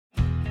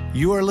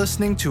You are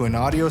listening to an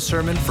audio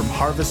sermon from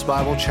Harvest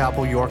Bible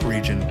Chapel, York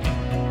Region.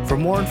 For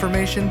more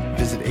information,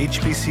 visit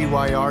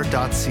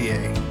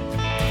hbcyr.ca.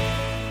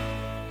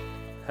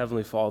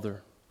 Heavenly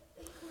Father,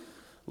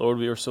 Lord,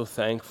 we are so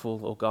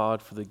thankful, O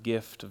God, for the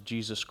gift of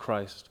Jesus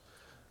Christ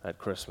at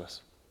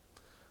Christmas.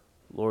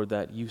 Lord,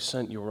 that you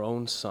sent your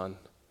own Son,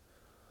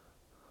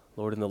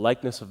 Lord, in the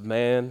likeness of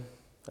man,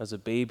 as a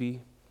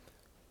baby,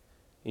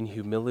 in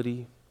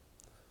humility,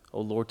 O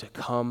Lord, to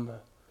come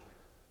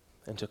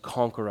and to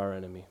conquer our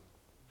enemy.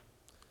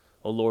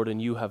 O Lord,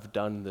 and you have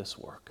done this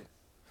work.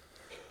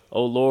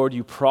 O Lord,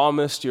 you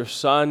promised your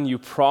Son, you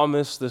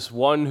promised this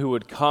one who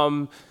would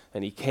come,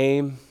 and he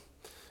came.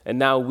 And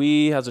now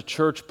we as a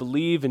church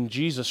believe in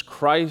Jesus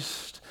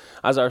Christ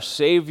as our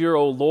Savior,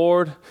 O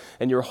Lord,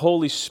 and your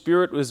Holy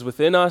Spirit is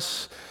within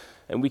us,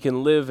 and we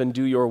can live and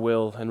do your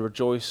will and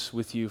rejoice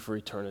with you for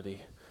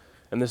eternity.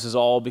 And this is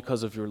all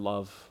because of your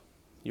love,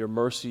 your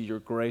mercy, your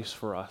grace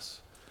for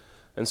us.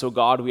 And so,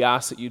 God, we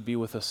ask that you'd be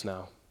with us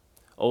now.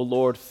 O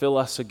Lord, fill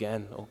us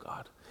again, O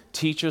God.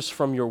 Teach us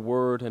from your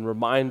word and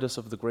remind us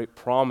of the great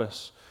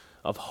promise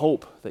of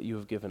hope that you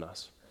have given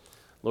us.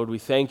 Lord, we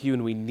thank you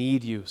and we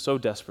need you so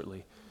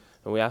desperately.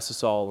 And we ask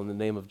this all in the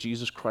name of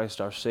Jesus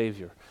Christ, our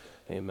Savior.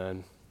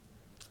 Amen.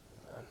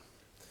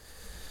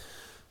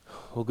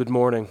 Well, good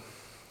morning.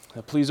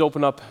 Please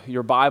open up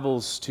your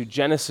Bibles to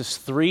Genesis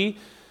 3,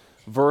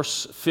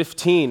 verse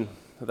 15.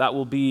 That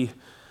will be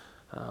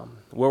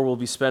where we'll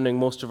be spending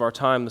most of our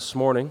time this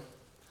morning.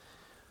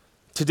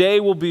 Today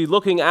we'll be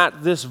looking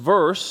at this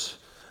verse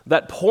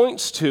that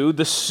points to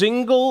the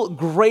single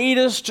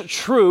greatest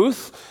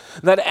truth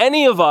that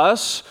any of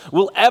us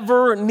will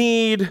ever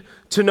need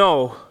to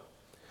know.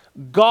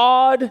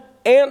 God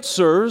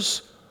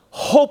answers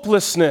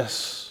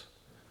hopelessness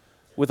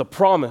with a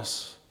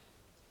promise.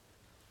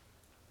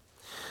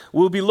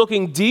 We'll be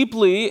looking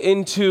deeply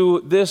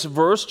into this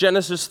verse,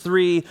 Genesis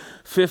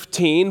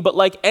 3:15, but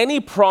like any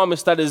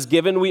promise that is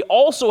given, we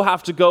also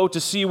have to go to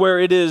see where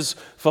it is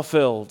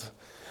fulfilled.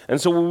 And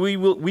so we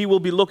will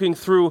be looking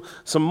through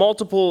some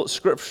multiple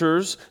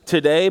scriptures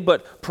today,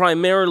 but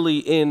primarily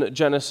in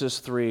Genesis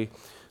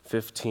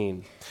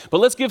 3:15.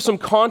 But let's give some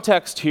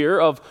context here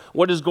of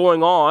what is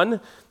going on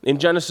in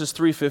Genesis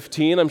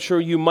 3:15. I'm sure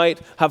you might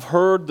have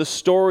heard the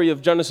story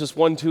of Genesis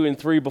 1, 2, and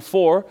 3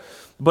 before,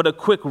 but a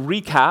quick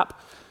recap.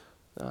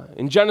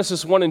 In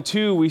Genesis 1 and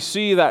 2, we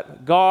see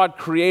that God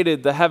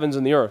created the heavens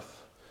and the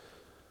earth,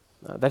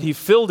 that he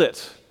filled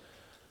it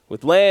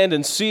with land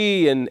and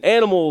sea and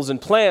animals and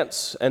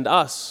plants and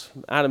us,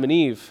 Adam and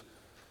Eve.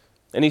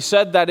 And he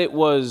said that it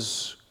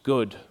was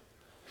good.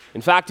 In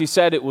fact, he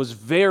said it was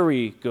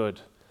very good.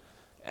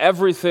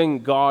 Everything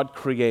God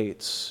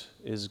creates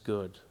is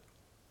good.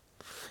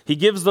 He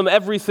gives them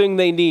everything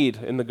they need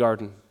in the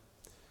garden.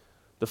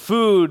 The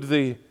food,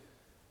 the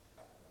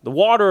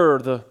water,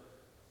 the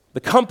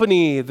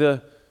company,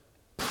 the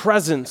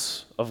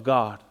presence of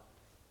God.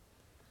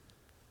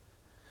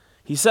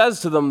 He says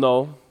to them,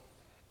 though,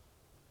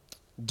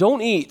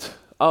 don't eat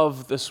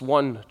of this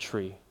one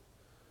tree,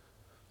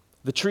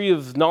 the tree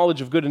of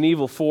knowledge of good and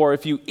evil, for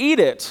if you eat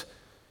it,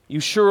 you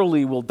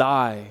surely will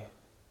die.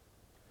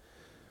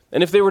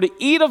 And if they were to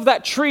eat of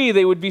that tree,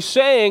 they would be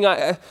saying,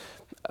 I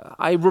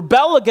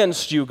rebel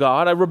against you,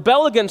 God. I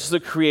rebel against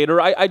the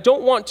Creator. I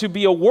don't want to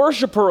be a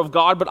worshiper of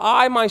God, but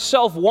I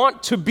myself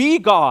want to be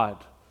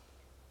God.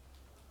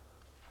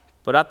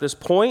 But at this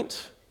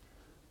point,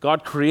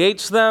 God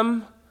creates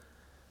them,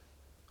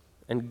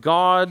 and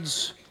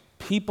God's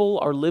people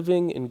are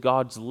living in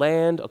God's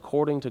land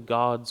according to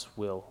God's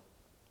will.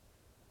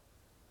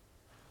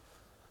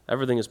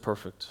 Everything is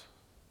perfect.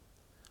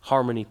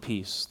 Harmony,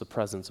 peace, the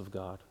presence of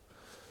God.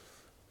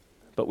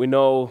 But we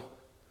know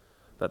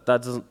that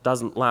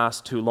doesn't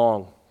last too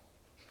long.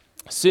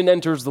 Sin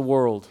enters the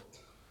world.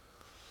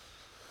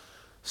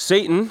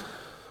 Satan,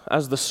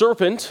 as the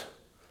serpent,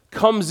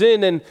 comes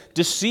in and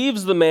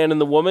deceives the man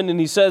and the woman, and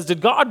he says,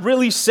 Did God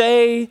really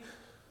say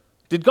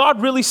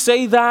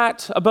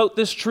that about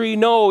this tree?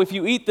 No, if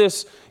you eat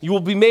this, you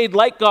will be made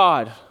like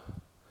God.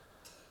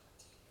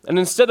 And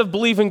instead of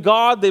believing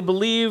God, they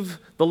believe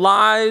the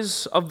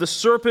lies of the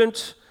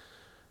serpent,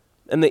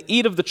 and they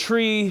eat of the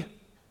tree,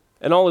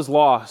 and all is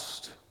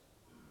lost.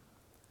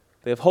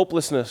 They have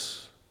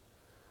hopelessness.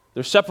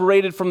 They're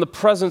separated from the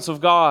presence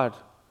of God.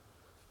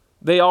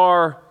 They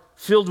are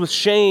filled with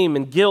shame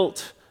and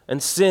guilt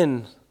and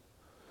sin.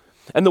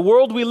 And the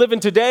world we live in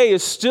today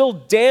is still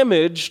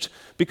damaged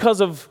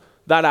because of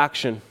that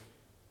action.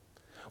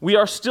 We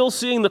are still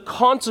seeing the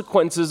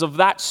consequences of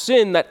that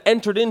sin that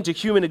entered into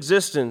human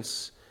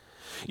existence.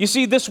 You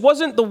see, this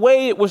wasn't the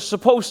way it was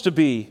supposed to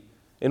be,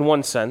 in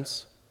one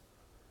sense.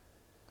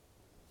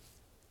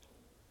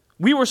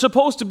 We were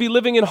supposed to be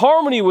living in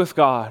harmony with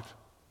God.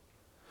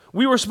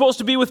 We were supposed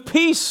to be with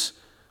peace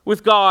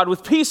with God,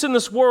 with peace in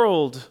this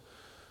world.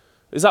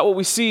 Is that what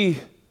we see?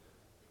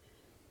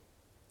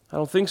 I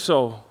don't think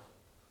so.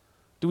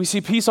 Do we see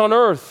peace on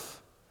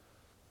earth?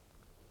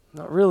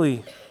 Not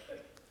really.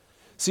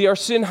 See, our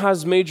sin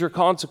has major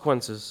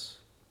consequences.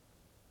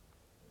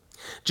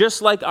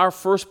 Just like our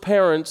first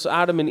parents,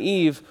 Adam and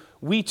Eve,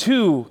 we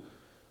too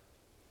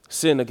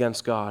sin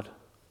against God.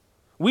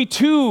 We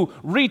too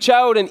reach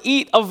out and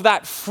eat of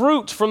that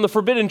fruit from the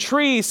forbidden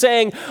tree,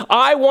 saying,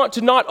 I want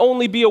to not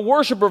only be a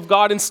worshiper of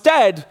God,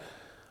 instead,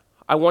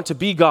 I want to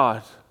be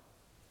God.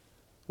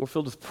 We're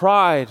filled with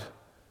pride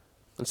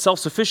and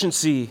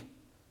self-sufficiency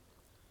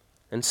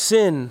and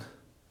sin,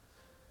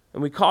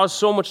 and we cause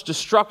so much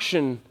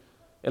destruction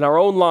in our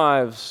own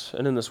lives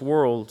and in this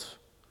world.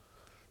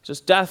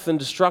 Just death and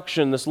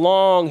destruction, this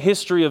long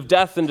history of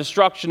death and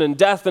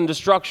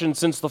destruction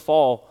since the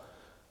fall.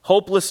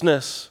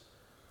 Hopelessness.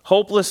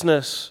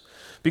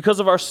 Because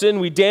of our sin,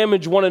 we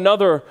damage one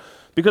another.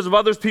 Because of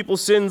other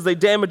people's sins, they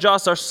damage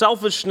us. Our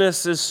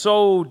selfishness is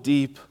so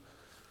deep.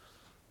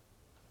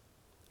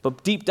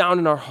 But deep down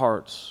in our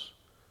hearts,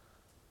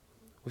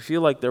 we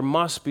feel like there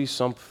must be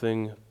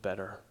something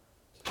better.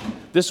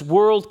 This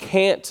world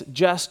can't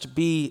just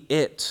be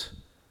it.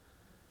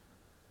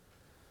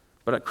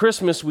 But at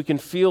Christmas, we can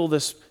feel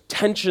this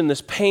tension,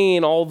 this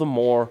pain all the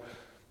more,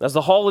 as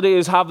the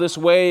holidays have this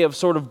way of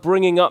sort of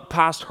bringing up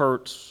past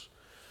hurts.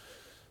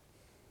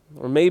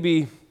 Or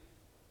maybe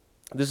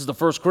this is the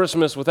first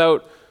Christmas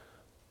without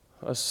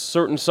a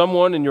certain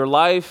someone in your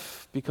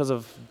life because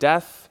of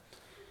death.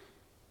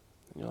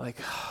 And you're like,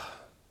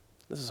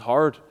 this is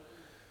hard.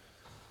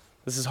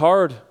 This is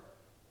hard.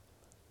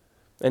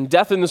 And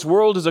death in this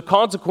world is a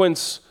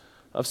consequence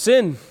of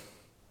sin.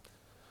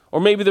 Or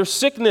maybe there's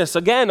sickness,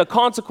 again, a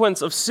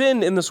consequence of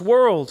sin in this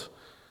world.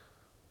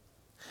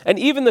 And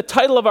even the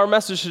title of our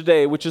message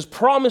today, which is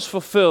Promise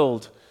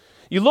Fulfilled,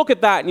 you look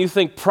at that and you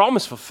think,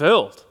 promise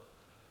fulfilled?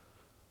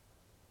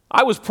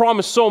 I was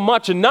promised so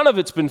much and none of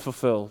it's been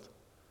fulfilled.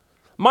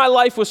 My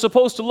life was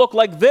supposed to look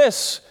like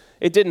this.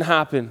 It didn't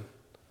happen.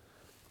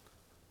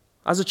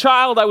 As a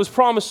child, I was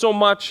promised so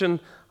much and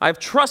I have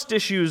trust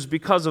issues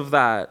because of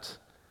that.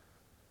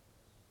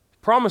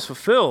 Promise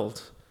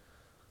fulfilled.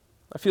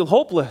 I feel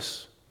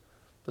hopeless.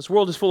 This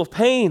world is full of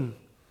pain.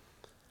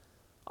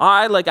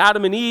 I, like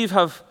Adam and Eve,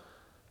 have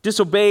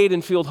disobeyed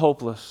and feel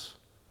hopeless.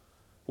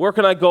 Where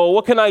can I go?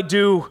 What can I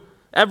do?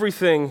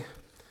 Everything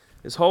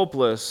is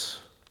hopeless.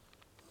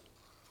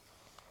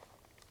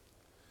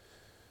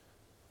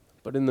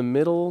 But in the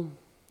middle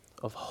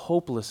of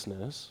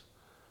hopelessness,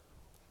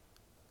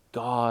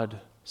 God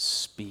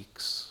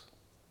speaks.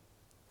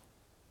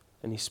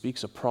 And he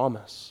speaks a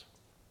promise.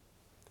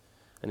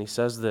 And he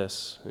says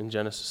this in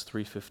Genesis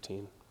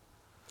 3:15.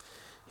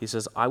 He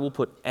says, I will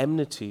put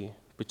enmity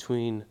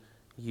between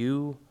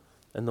you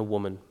and the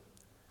woman,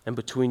 and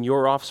between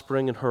your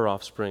offspring and her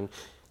offspring.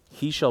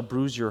 He shall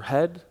bruise your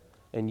head,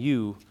 and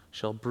you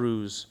shall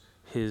bruise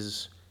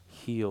his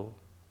heel.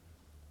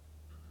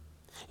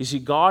 You see,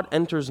 God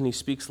enters and he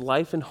speaks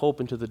life and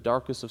hope into the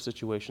darkest of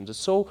situations. It's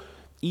so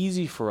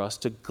easy for us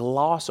to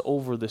gloss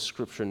over this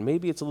scripture, and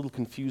maybe it's a little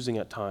confusing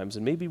at times,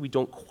 and maybe we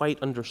don't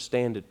quite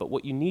understand it, but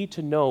what you need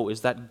to know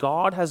is that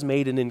God has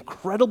made an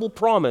incredible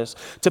promise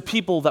to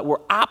people that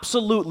were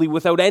absolutely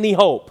without any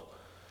hope.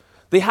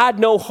 They had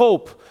no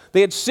hope.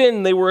 They had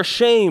sinned. They were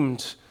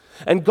ashamed.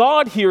 And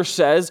God here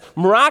says,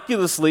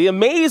 miraculously,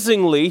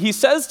 amazingly, he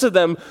says to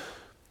them,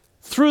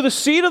 through the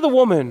seed of the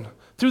woman,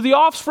 through the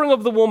offspring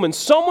of the woman,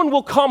 someone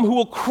will come who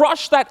will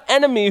crush that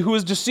enemy who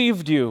has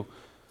deceived you,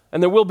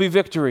 and there will be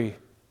victory.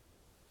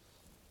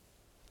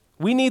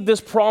 We need this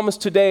promise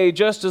today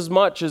just as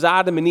much as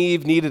Adam and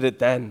Eve needed it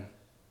then.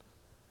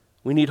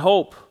 We need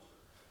hope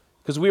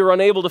because we are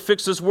unable to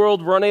fix this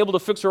world. We're unable to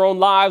fix our own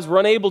lives.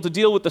 We're unable to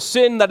deal with the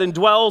sin that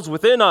indwells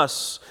within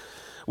us.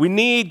 We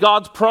need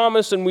God's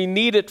promise and we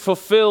need it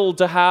fulfilled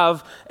to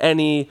have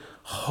any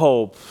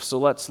hope. So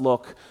let's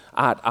look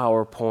at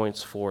our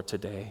points for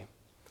today.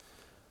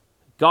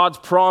 God's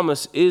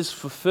promise is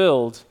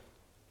fulfilled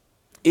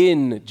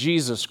in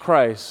Jesus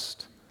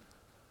Christ.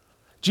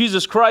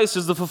 Jesus Christ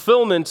is the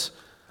fulfillment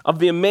of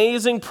the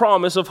amazing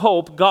promise of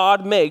hope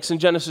God makes in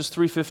Genesis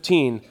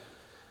 3:15.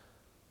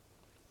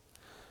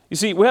 You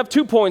see, we have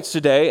 2 points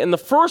today, and the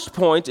first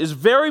point is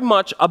very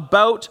much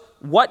about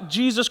what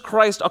Jesus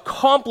Christ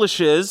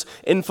accomplishes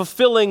in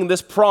fulfilling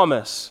this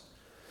promise.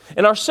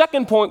 In our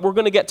second point, we're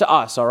going to get to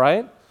us, all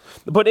right?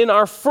 But in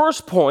our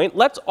first point,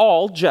 let's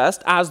all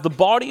just, as the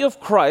body of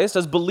Christ,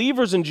 as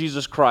believers in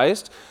Jesus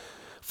Christ,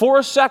 for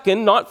a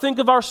second, not think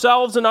of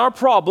ourselves and our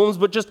problems,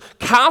 but just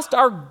cast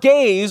our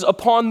gaze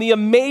upon the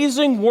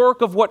amazing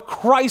work of what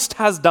Christ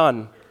has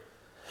done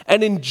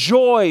and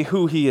enjoy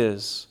who he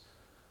is.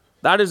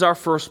 That is our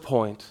first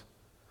point.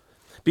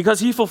 Because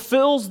he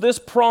fulfills this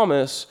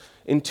promise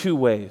in 2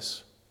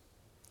 ways.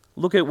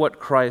 Look at what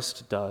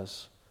Christ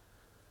does.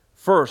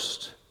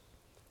 First,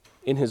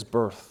 in his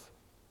birth.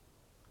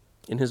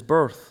 In his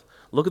birth.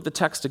 Look at the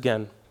text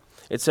again.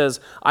 It says,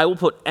 I will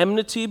put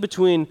enmity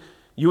between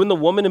you and the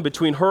woman, and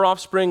between her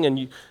offspring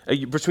and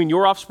between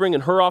your offspring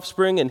and her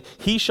offspring, and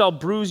he shall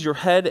bruise your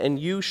head, and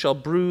you shall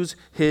bruise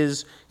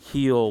his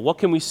heel. What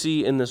can we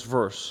see in this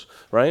verse,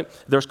 right?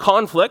 There's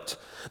conflict.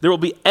 There will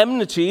be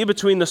enmity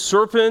between the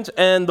serpent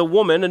and the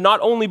woman, and not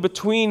only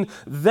between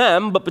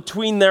them, but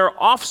between their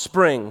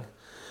offspring.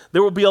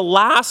 There will be a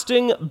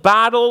lasting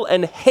battle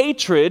and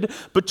hatred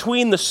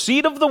between the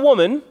seed of the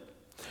woman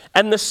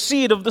and the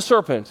seed of the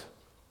serpent.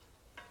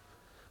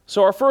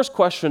 So our first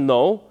question,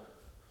 though,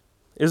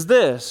 is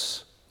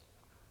this: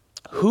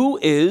 who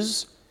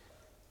is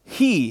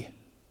he?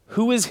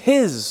 Who is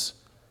his?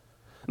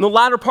 In the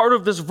latter part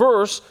of this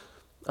verse,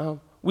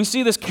 we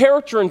see this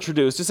character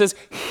introduced. It says,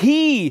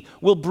 he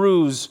will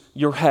bruise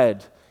your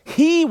head.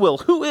 He will.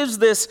 Who is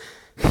this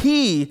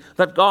he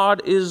that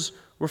God is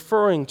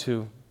referring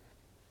to?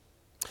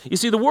 You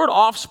see, the word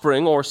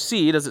offspring, or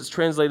seed, as it's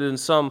translated in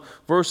some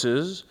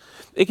verses,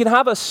 it can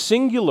have a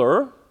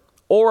singular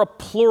or a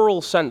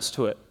plural sense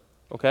to it,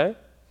 okay?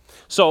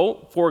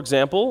 So, for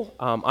example,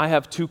 I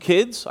have 2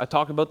 kids. I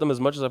talk about them as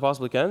much as I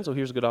possibly can, so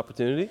here's a good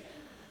opportunity.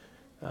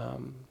 I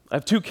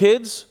have 2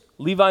 kids,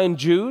 Levi and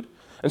Jude.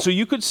 And so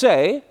you could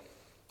say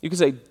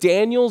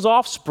Daniel's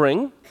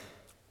offspring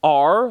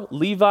are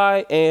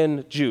Levi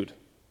and Jude.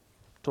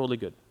 Totally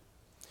good.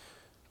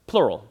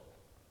 Plural.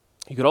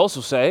 You could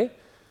also say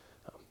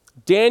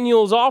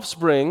Daniel's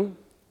offspring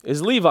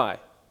is Levi.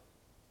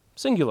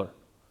 Singular.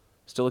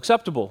 Still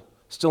acceptable.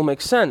 Still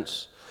makes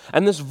sense.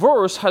 And this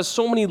verse has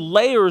so many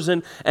layers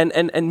and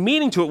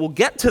meaning to it. We'll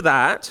get to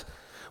that.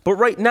 But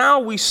right now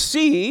we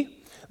see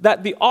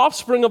that the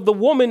offspring of the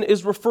woman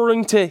is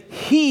referring to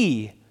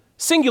he,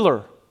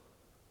 singular.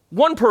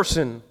 One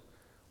person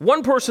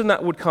that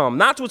would come.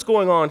 That's what's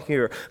going on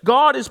here.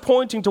 God is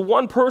pointing to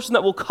one person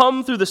that will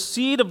come through the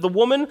seed of the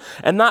woman,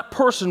 and that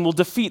person will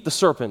defeat the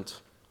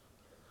serpent.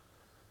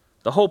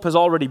 The hope has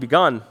already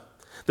begun.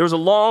 There's a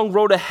long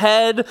road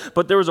ahead,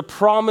 but there is a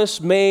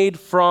promise made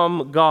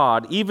from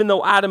God. Even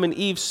though Adam and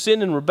Eve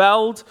sinned and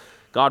rebelled,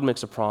 God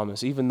makes a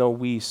promise. Even though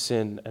we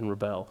sin and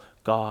rebel,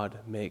 God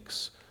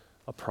makes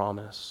a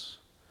promise.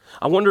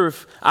 I wonder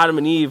if Adam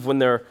and Eve, when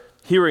they're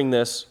hearing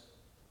this,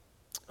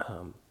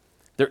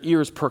 their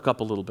ears perk up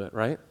a little bit,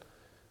 right?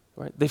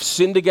 They've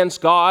sinned against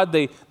God.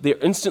 They're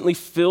instantly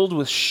filled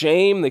with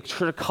shame. They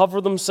try to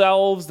cover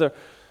themselves.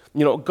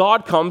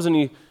 God comes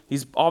and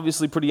he's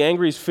obviously pretty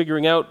angry. He's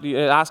figuring out,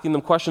 asking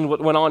them questions,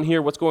 what went on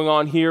here, what's going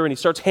on here, and he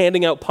starts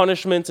handing out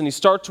punishments, and he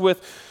starts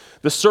with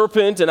the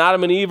serpent, and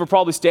Adam and Eve are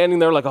probably standing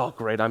there like, oh,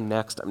 great, I'm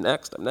next.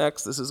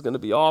 This is going to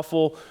be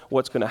awful.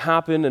 What's going to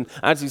happen? And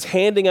as he's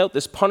handing out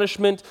this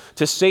punishment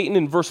to Satan,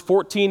 in verse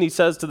 14, he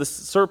says to the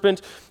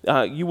serpent,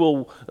 you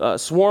will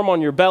swarm on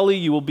your belly.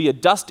 You will be a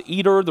dust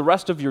eater the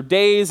rest of your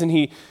days.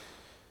 And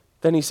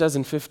then he says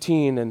in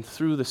 15, and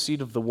through the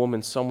seed of the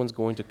woman, someone's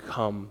going to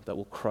come that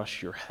will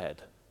crush your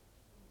head.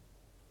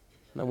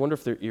 And I wonder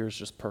if their ears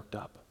just perked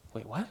up.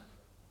 Wait, what?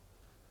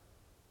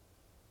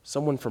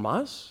 Someone from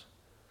us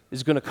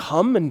is going to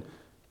come and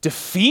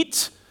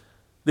defeat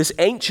this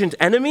ancient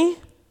enemy?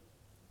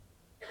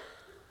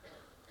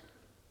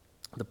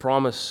 The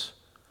promise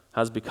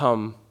has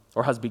begun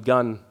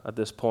at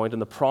this point,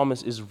 and the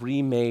promise is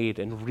remade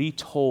and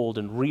retold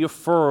and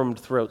reaffirmed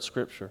throughout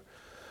Scripture.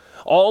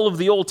 All of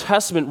the Old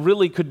Testament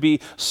really could be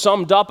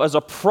summed up as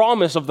a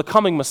promise of the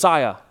coming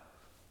Messiah.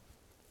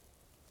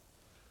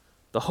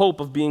 The hope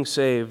of being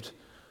saved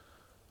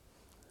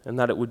and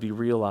that it would be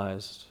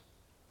realized.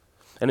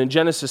 And in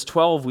Genesis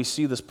 12, we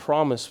see this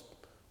promise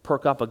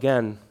perk up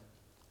again.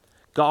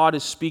 God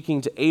is speaking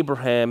to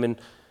Abraham, and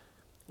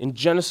in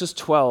Genesis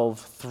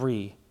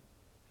 12:3,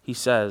 he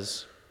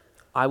says,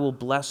 I will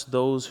bless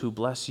those who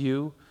bless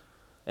you,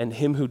 and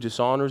him who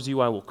dishonors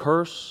you I will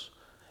curse,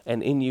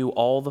 and in you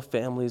all the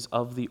families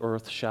of the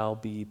earth shall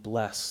be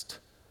blessed.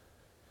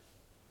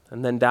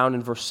 And then down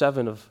in verse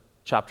 7 of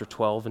chapter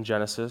 12 in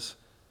Genesis,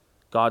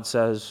 God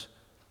says,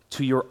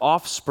 to your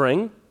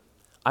offspring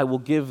I will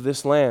give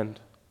this land.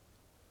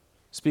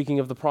 Speaking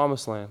of the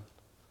promised land.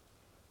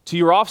 To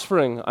your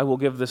offspring I will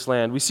give this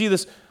land. We see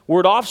this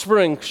word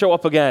offspring show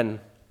up again.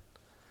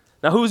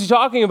 Now who is he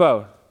talking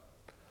about?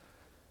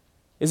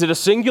 Is it a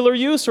singular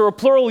use or a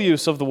plural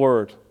use of the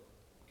word?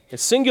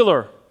 It's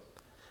singular.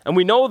 And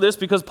we know this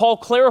because Paul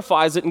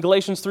clarifies it in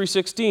Galatians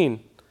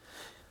 3:16.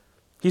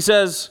 He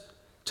says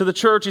to the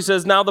church, he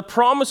says, now the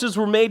promises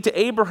were made to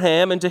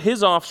Abraham and to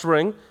his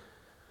offspring.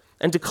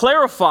 And to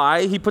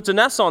clarify, he puts an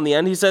S on the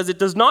end. He says it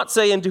does not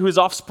say into his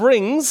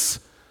offsprings,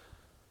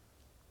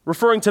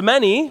 referring to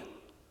many,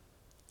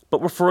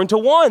 but referring to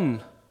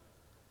one,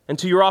 and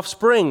to your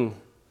offspring,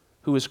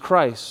 who is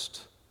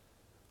Christ.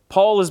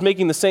 Paul is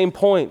making the same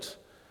point,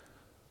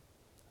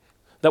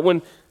 that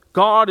when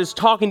God is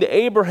talking to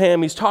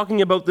Abraham, he's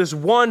talking about this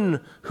one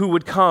who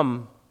would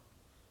come.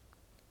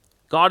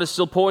 God is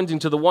still pointing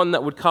to the one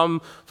that would come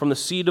from the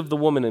seed of the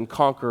woman and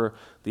conquer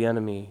the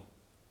enemy.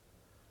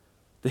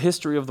 The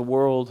history of the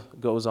world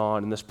goes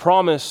on, and this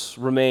promise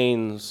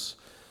remains,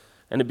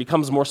 and it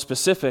becomes more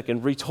specific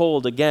and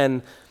retold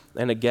again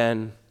and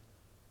again.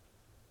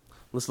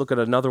 Let's look at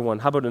another one.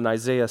 How about in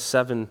Isaiah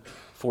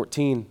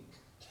 7:14?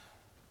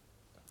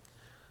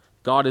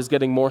 God is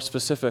getting more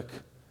specific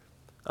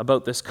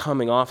about this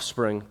coming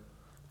offspring.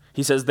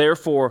 He says,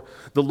 therefore,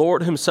 the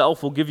Lord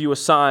himself will give you a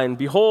sign.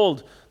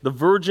 Behold, the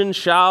virgin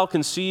shall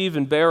conceive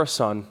and bear a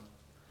son,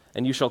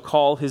 and you shall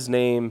call his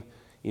name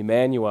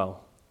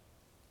Emmanuel.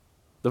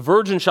 The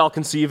virgin shall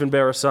conceive and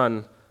bear a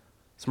son.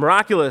 It's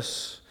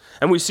miraculous.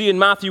 And we see in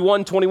Matthew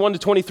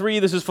 1:21-23,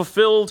 this is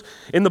fulfilled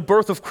in the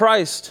birth of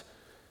Christ.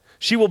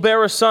 She will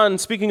bear a son,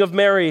 speaking of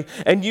Mary,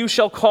 and you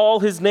shall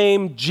call his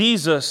name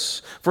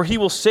Jesus, for he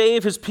will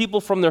save his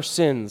people from their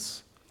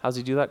sins. How does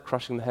he do that?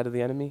 Crushing the head of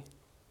the enemy.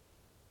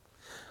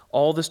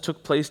 All this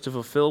took place to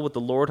fulfill what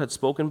the Lord had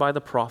spoken by the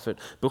prophet.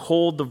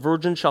 Behold, the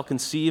virgin shall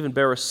conceive and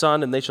bear a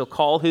son, and they shall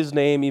call his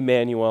name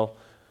Emmanuel,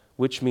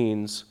 which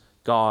means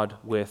God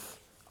with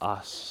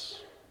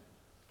us.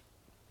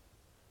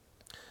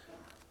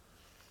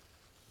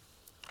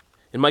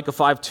 In Micah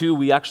 5:2,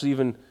 we actually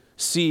even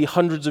see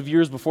hundreds of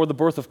years before the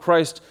birth of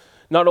Christ,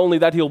 not only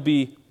that he'll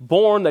be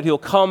born, that he'll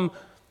come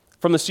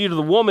from the seed of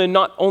the woman,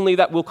 not only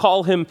that we'll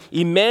call him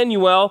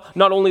Emmanuel,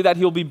 not only that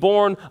he'll be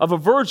born of a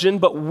virgin,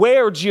 but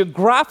where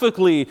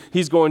geographically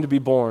he's going to be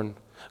born.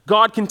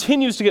 God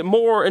continues to get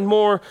more and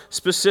more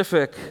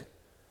specific.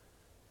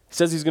 He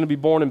says he's going to be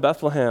born in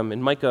Bethlehem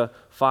in Micah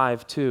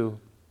 5:2.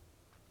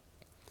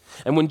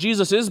 And when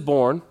Jesus is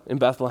born in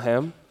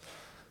Bethlehem,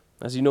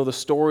 as you know the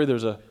story,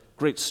 there's a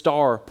great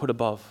star put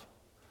above.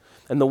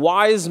 And the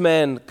wise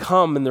men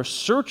come and they're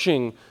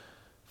searching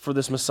for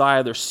this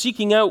Messiah. They're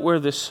seeking out where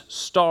this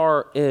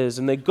star is.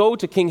 And they go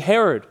to King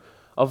Herod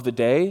of the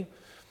day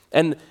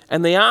and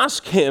they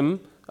ask him,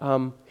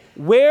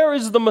 where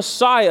is the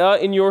Messiah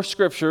in your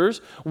scriptures?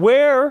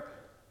 Where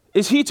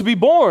is he to be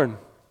born?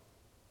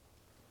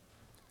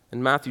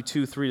 In Matthew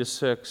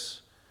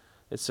 2:3-6,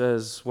 it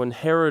says, when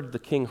Herod the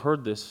king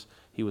heard this,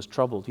 he was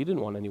troubled. He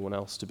didn't want anyone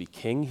else to be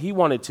king. He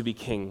wanted to be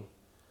king.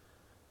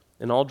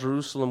 And all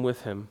Jerusalem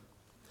with him.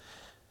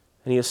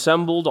 And he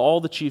assembled all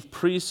the chief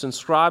priests and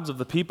scribes of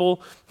the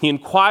people. He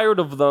inquired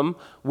of them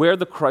where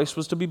the Christ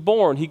was to be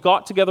born. He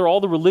got together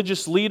all the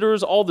religious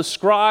leaders, all the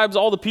scribes,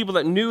 all the people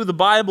that knew the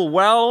Bible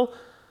well.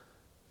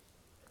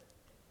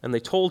 And they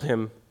told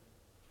him,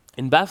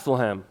 in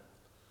Bethlehem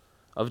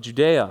of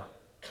Judea,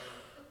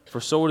 for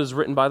so it is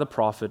written by the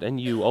prophet,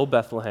 and you, O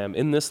Bethlehem,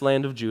 in this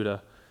land of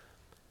Judah,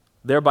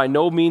 there by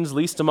no means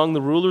least among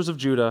the rulers of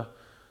Judah,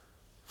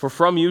 for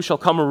from you shall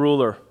come a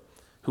ruler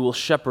who will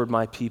shepherd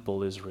my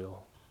people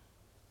Israel.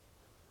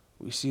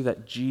 We see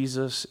that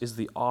Jesus is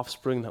the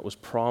offspring that was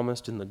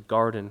promised in the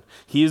garden.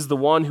 He is the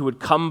one who would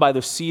come by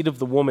the seed of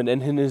the woman,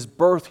 and in his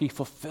birth he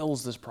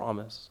fulfills this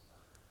promise.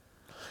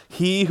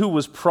 He who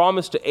was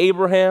promised to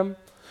Abraham,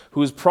 who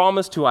was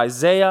promised to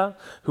Isaiah,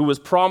 who was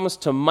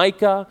promised to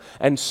Micah,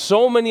 and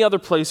so many other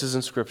places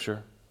in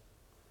Scripture,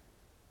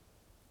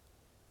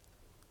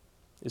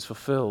 is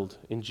fulfilled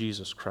in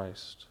Jesus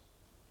Christ.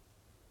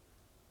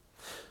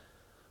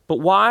 But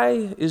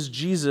why is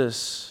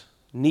Jesus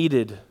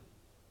needed?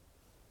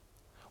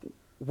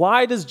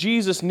 Why does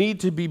Jesus need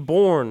to be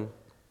born?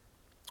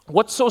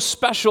 What's so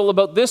special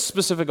about this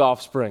specific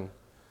offspring?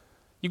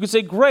 You could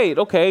say, great,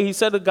 okay, he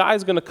said a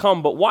guy's going to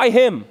come, but why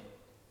him?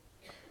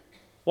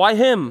 Why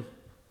him?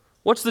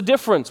 What's the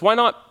difference? Why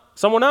not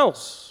someone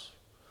else?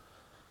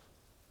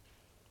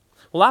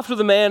 Well, after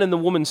the man and the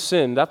woman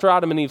sinned, after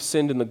Adam and Eve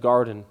sinned in the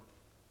garden,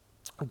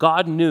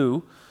 God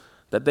knew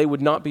that they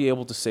would not be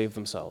able to save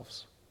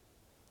themselves.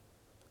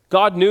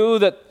 God knew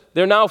that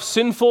they're now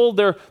sinful,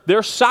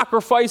 their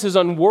sacrifice is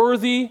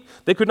unworthy,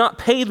 they could not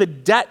pay the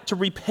debt to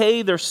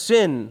repay their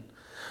sin.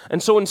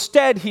 And so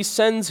instead, he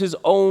sends his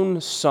own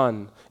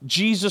son,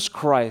 Jesus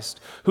Christ,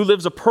 who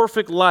lives a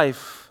perfect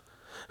life,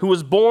 who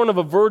was born of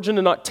a virgin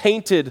and not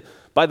tainted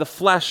by the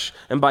flesh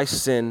and by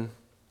sin.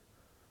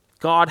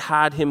 God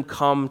had him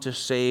come to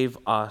save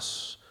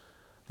us.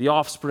 The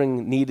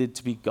offspring needed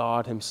to be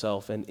God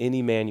himself, and in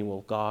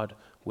Emmanuel, God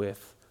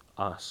with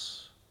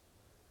us.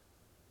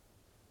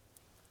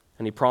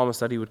 And he promised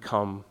that he would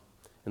come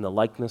in the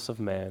likeness of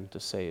man to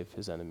save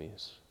his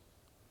enemies.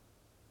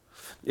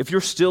 If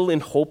you're still in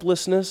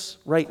hopelessness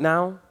right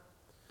now,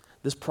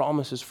 this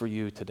promise is for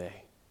you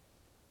today.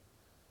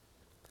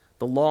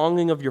 The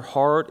longing of your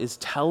heart is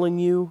telling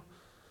you,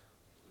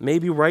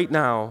 maybe right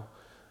now,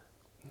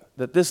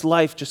 that this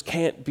life just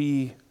can't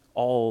be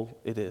all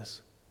it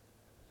is.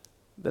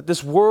 That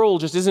this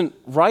world just isn't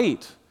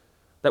right.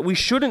 That we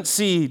shouldn't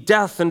see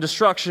death and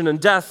destruction and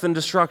death and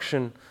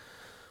destruction.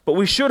 But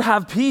we should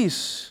have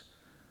peace.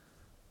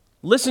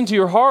 Listen to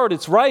your heart,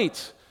 it's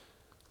right.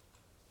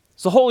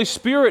 It's the Holy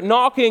Spirit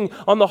knocking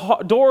on the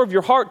door of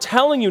your heart,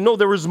 telling you, no,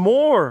 there is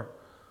more.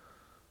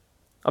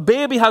 A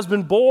baby has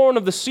been born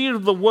of the seed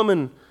of the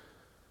woman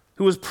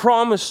who was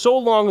promised so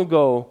long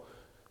ago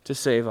to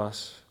save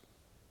us.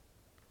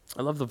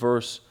 I love the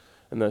verse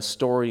and the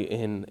story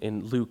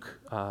in Luke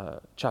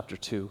chapter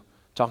 2,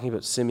 talking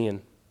about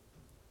Simeon.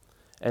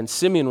 And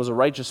Simeon was a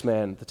righteous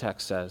man, the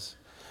text says.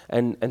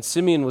 And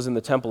Simeon was in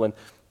the temple,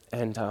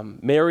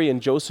 and Mary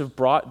and Joseph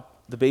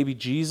brought the baby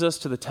Jesus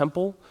to the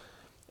temple,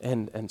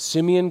 and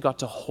Simeon got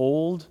to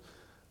hold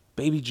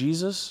baby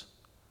Jesus.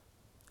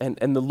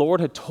 And the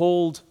Lord had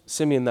told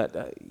Simeon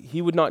that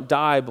he would not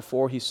die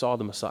before he saw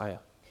the Messiah.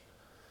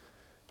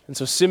 And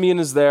so Simeon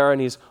is there,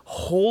 and he's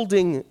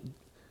holding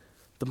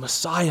the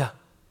Messiah,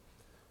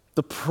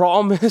 the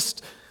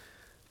promised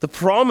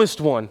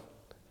one.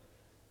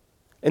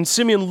 And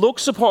Simeon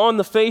looks upon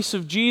the face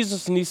of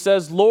Jesus and he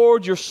says,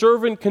 Lord, your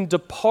servant can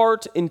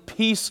depart in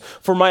peace,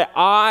 for my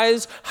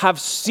eyes have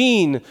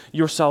seen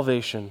your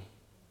salvation.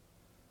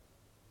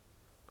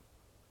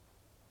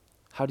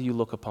 How do you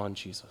look upon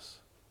Jesus?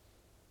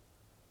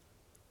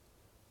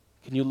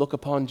 Can you look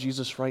upon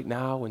Jesus right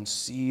now and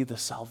see the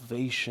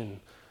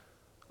salvation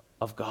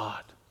of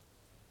God?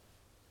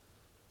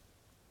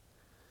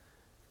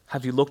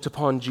 Have you looked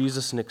upon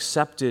Jesus and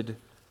accepted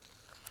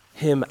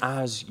him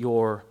as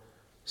your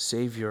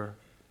Savior?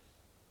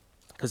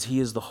 Because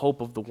he is the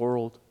hope of the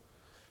world.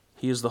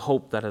 He is the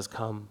hope that has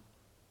come.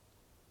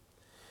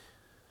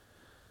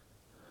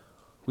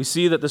 We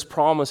see that this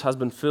promise has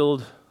been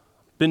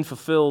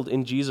fulfilled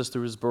in Jesus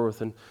through his birth,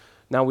 and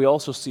now we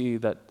also see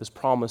that this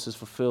promise is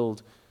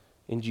fulfilled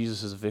in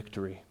Jesus'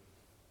 victory.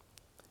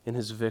 In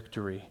his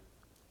victory.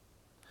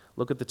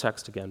 Look at the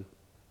text again.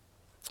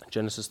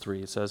 Genesis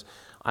 3, it says,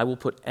 I will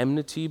put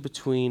enmity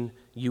between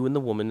you and the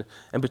woman,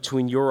 and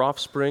between your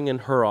offspring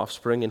and her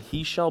offspring, and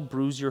he shall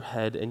bruise your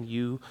head, and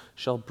you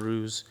shall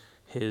bruise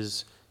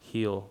his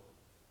heel.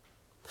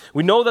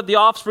 We know that the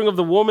offspring of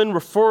the woman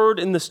referred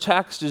in this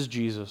text is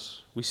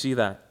Jesus. We see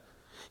that.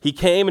 He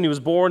came and he was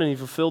born and he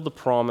fulfilled the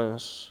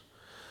promise.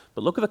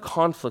 But look at the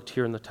conflict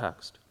here in the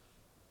text.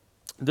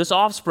 This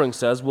offspring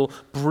says, will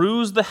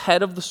bruise the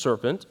head of the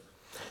serpent,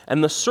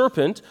 and the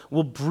serpent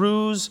will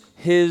bruise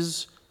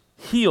his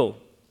heel.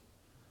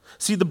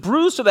 See, the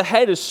bruise to the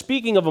head is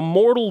speaking of a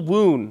mortal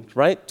wound,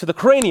 right? To the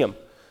cranium.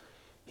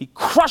 He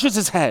crushes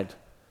his head,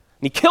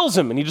 and he kills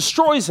him, and he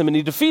destroys him, and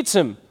he defeats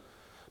him.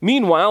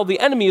 Meanwhile,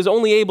 the enemy is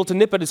only able to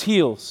nip at his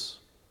heels.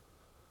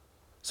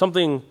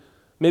 Something,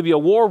 maybe a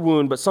war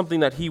wound, but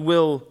something that he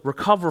will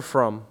recover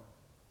from.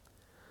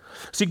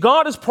 See,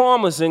 God is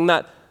promising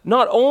that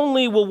not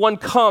only will one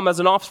come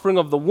as an offspring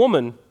of the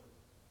woman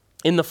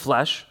in the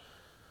flesh,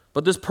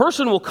 but this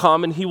person will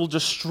come and he will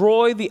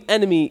destroy the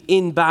enemy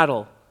in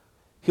battle.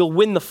 He'll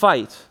win the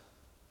fight.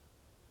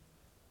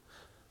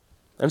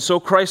 And so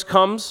Christ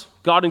comes,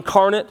 God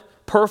incarnate,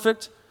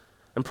 perfect,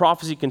 and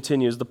prophecy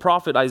continues. The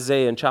prophet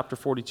Isaiah in chapter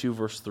 42,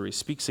 verse 3,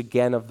 speaks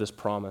again of this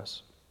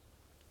promise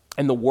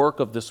and the work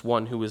of this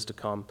one who is to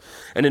come.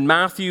 And in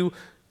Matthew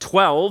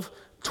 12,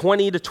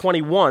 20 to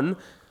 21,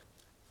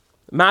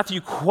 Matthew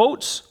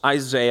quotes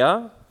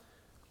Isaiah,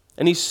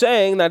 and he's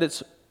saying that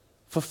it's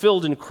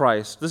fulfilled in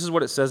Christ. This is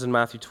what it says in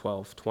Matthew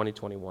 12, 20,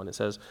 21. It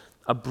says,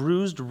 a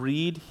bruised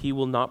reed he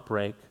will not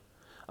break,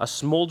 a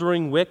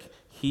smoldering wick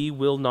he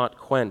will not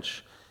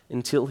quench,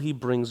 until he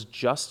brings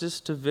justice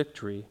to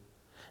victory,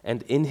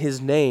 and in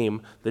his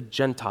name the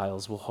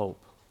Gentiles will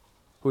hope.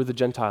 Who are the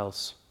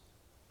Gentiles?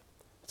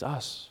 It's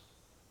us.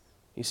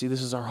 You see,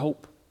 this is our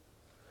hope.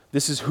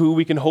 This is who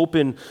we can hope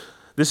in.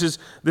 This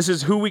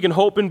is who we can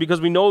hope in because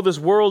we know this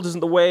world isn't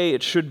the way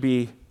it should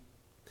be.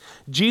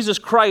 Jesus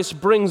Christ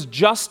brings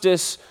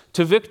justice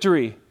to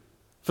victory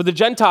for the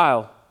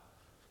Gentile.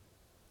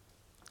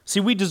 See,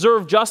 we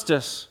deserve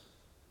justice.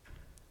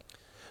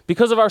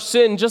 Because of our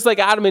sin, just like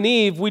Adam and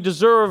Eve, we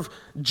deserve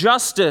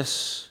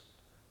justice.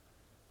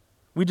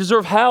 We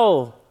deserve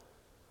hell.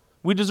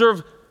 We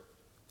deserve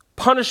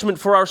punishment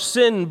for our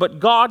sin, but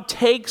God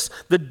takes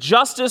the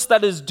justice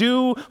that is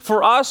due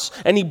for us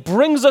and he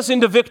brings us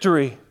into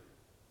victory.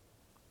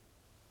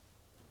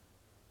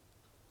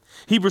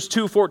 Hebrews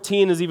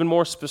 2:14 is even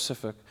more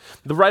specific.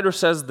 The writer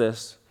says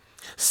this,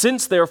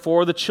 since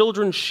therefore the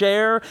children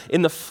share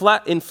in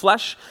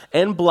flesh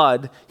and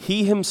blood,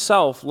 he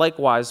himself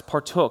likewise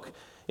partook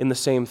in the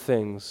same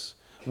things.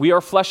 We are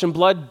flesh and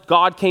blood.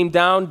 God came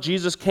down,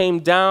 Jesus came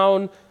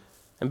down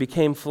and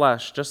became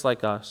flesh just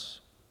like us,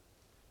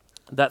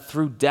 that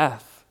through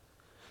death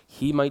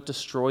he might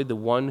destroy the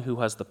one who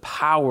has the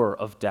power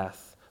of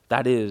death,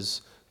 that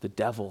is, the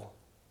devil.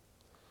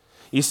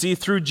 You see,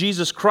 through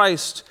Jesus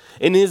Christ,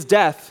 in his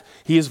death,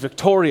 he is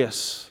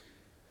victorious.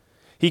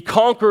 He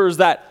conquers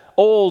that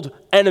old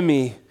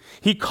enemy.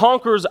 He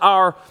conquers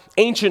our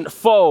ancient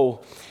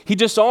foe. He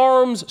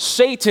disarms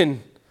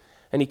Satan,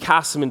 and he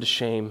casts him into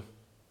shame.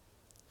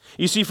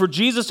 You see, for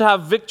Jesus to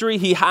have victory,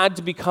 he had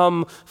to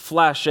become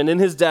flesh, and in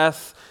his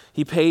death,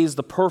 he pays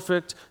the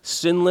perfect,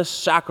 sinless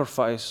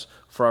sacrifice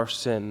for our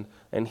sin,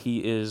 and he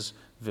is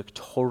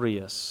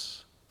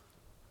victorious.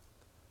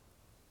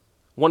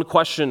 One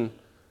question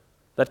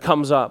that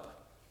comes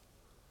up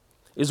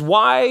is,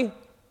 why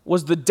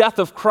was the death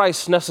of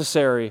Christ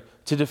necessary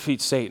to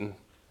defeat Satan?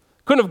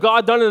 Couldn't have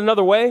God done it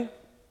another way?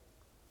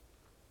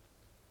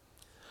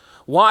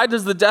 Why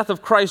does the death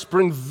of Christ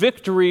bring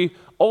victory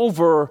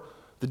over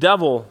the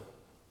devil?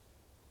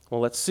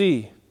 Well, let's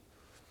see.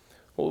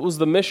 What was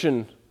the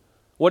mission?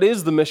 What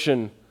is the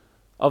mission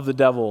of the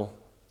devil?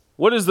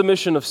 What is the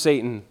mission of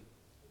Satan?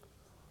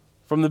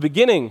 From the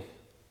beginning,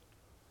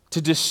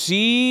 to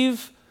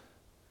deceive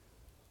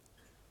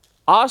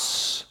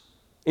us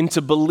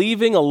into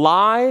believing a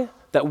lie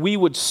that we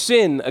would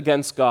sin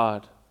against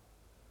God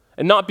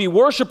and not be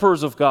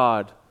worshipers of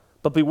God,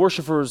 but be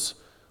worshipers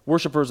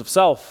of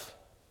self.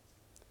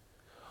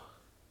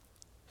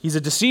 He's a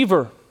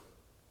deceiver.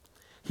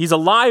 He's a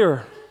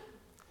liar.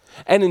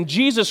 And in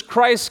Jesus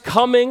Christ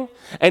coming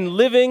and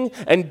living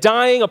and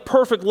dying a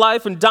perfect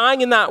life and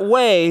dying in that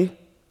way,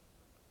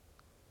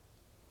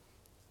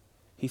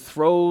 he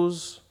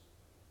throws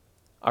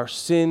our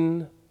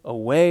sin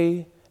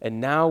away,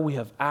 and now we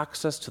have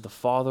access to the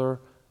Father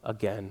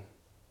again.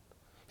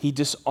 He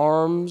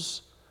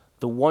disarms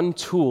the one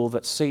tool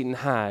that Satan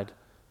had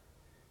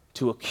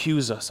to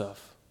accuse us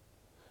of.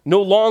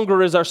 No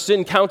longer is our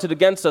sin counted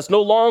against us.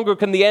 No longer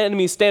can the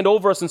enemy stand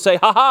over us and say,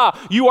 "Ha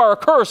ha, you are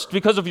accursed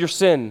because of your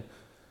sin."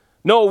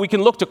 No, we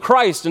can look to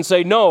Christ and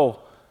say, "No,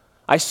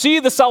 I see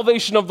the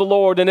salvation of the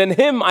Lord, and in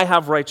him I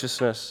have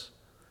righteousness."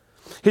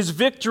 His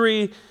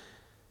victory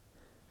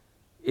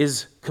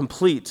is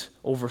complete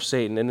over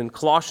Satan. And in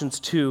Colossians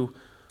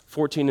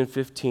 2:14 and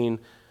 15,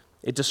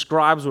 it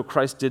describes what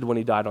Christ did when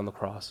he died on the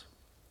cross.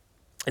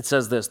 It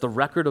says this: "The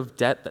record of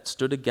debt that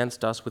stood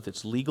against us with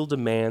its legal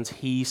demands,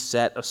 he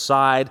set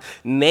aside,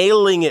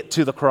 nailing it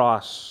to the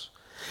cross.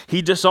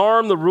 He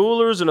disarmed the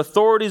rulers and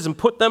authorities and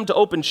put them to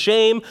open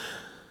shame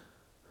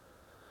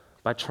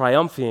by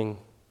triumphing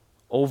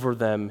over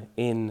them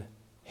in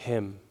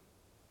him."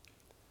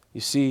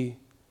 You see,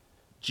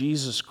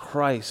 Jesus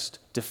Christ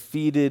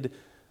defeated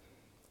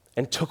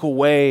and took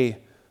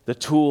away the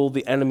tool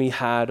the enemy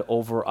had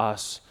over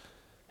us,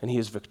 and he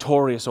is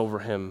victorious over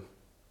him.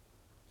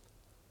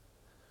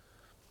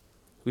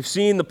 We've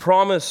seen the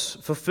promise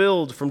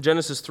fulfilled from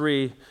Genesis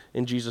 3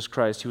 in Jesus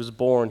Christ. He was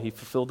born. He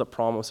fulfilled that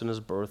promise in his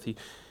birth.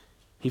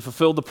 He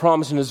fulfilled the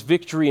promise in his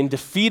victory in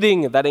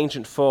defeating that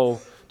ancient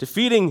foe,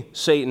 defeating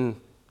Satan.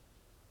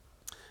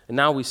 And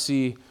now we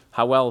see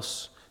how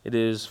else it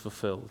is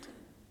fulfilled.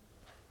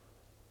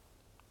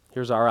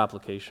 Here's our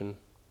application.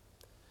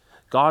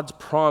 God's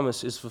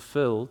promise is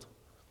fulfilled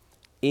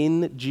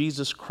in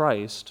Jesus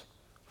Christ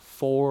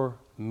for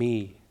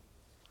me.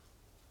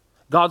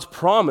 God's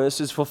promise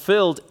is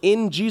fulfilled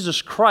in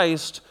Jesus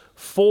Christ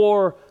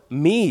for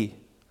me.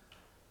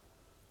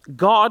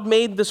 God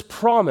made this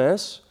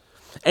promise,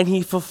 and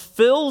he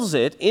fulfills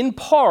it in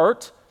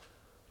part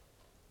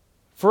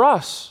for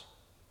us.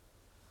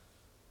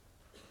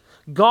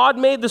 God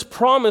made this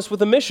promise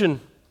with a mission.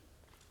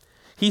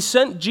 He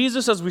sent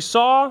Jesus, as we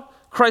saw.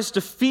 Christ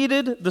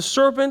defeated the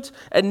serpent,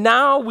 and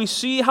now we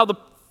see how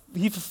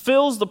he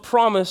fulfills the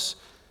promise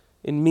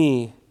in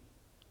me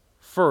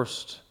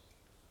first,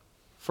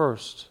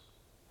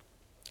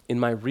 in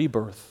my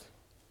rebirth.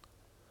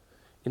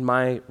 In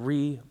my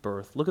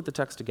rebirth. Look at the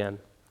text again.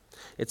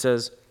 It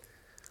says,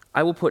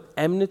 "I will put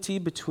enmity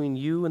between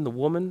you and the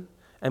woman,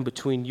 and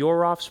between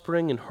your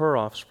offspring and her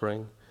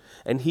offspring,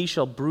 and he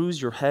shall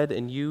bruise your head,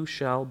 and you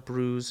shall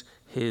bruise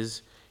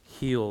his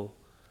heel."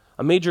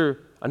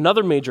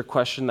 Another major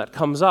question that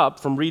comes up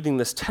from reading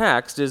this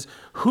text is,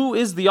 who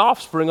is the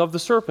offspring of the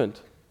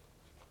serpent?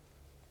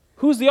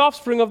 Who's the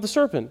offspring of the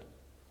serpent?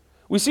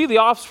 We see the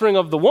offspring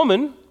of the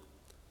woman,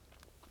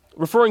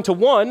 referring to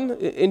one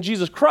in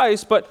Jesus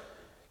Christ, but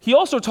he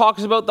also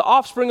talks about the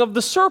offspring of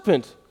the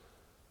serpent.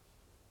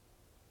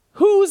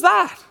 Who is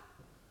that?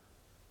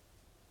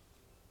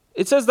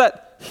 It says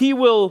that he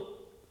will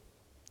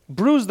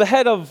bruise the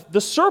head of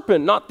the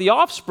serpent, not the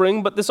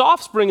offspring, but this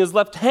offspring is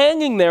left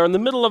hanging there in the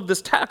middle of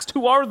this text.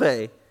 Who are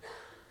they?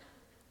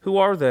 Who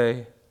are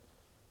they?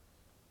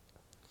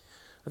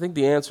 I think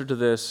the answer to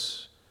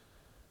this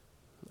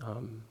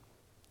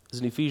is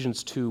in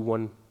Ephesians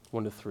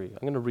 2:1-3. I'm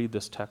going to read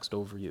this text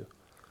over you.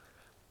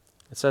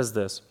 It says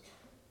this: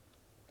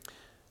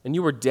 "And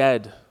you were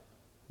dead."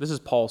 This is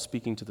Paul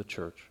speaking to the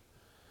church.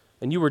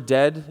 "And you were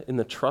dead in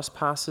the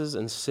trespasses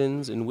and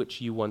sins in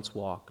which you once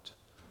walked,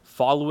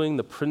 following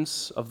the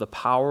prince of the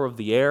power of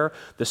the air,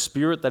 the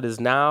spirit that is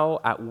now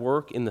at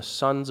work in the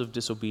sons of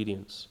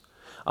disobedience,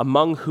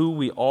 among whom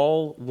we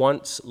all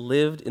once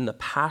lived in the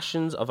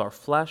passions of our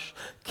flesh,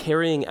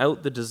 carrying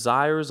out the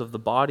desires of the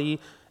body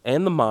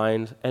and the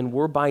mind, and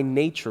were by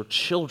nature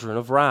children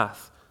of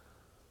wrath,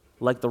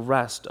 like the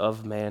rest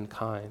of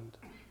mankind."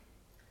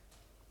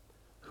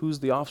 Who's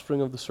the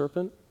offspring of the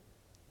serpent?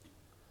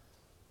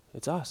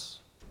 It's us.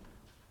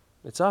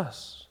 It's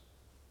us.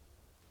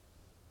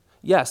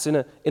 Yes,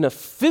 in a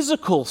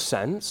physical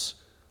sense,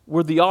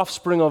 we're the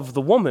offspring of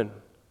the woman.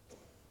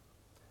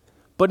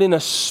 But in a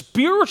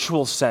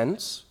spiritual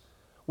sense,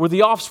 we're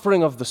the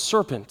offspring of the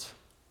serpent.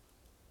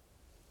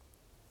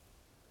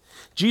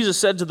 Jesus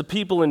said to the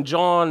people in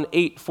John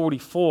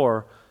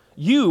 8:44,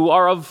 "You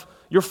are of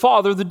your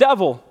father the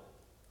devil,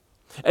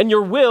 and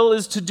your will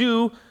is to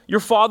do your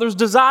father's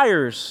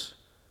desires.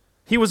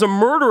 He was a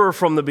murderer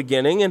from the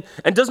beginning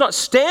and does not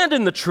stand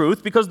in the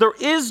truth, because there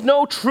is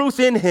no truth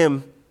in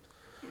him.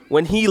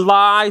 When he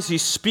lies, he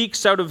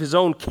speaks out of his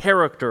own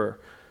character,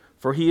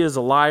 for he is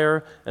a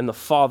liar and the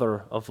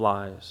father of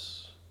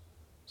lies."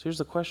 So here's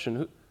the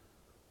question: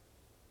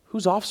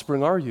 whose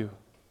offspring are you?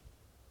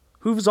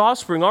 Whose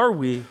offspring are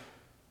we?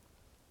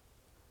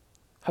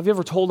 Have you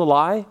ever told a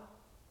lie?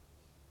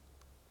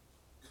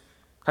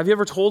 Have you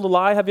ever told a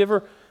lie? Have you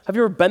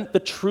ever bent the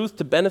truth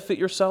to benefit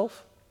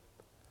yourself?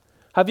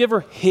 Have you ever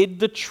hid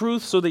the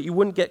truth so that you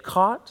wouldn't get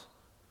caught?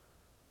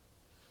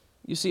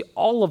 You see,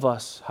 all of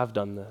us have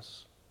done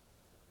this.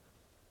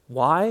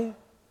 Why?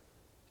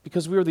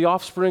 Because we are the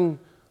offspring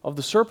of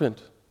the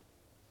serpent.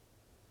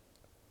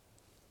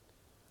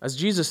 As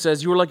Jesus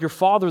says, you are like your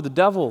father, the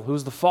devil, who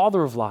is the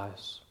father of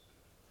lies.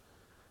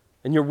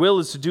 And your will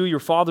is to do your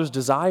father's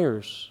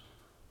desires.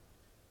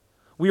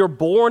 We are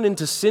born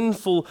into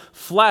sinful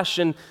flesh,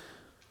 and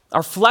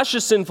our flesh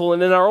is sinful,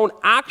 and in our own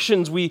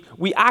actions, we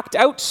act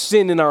out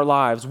sin in our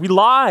lives. We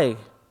lie.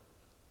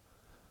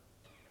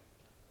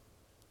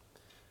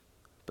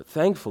 But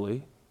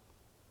thankfully,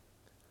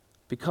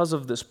 because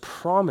of this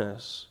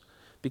promise,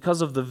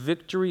 because of the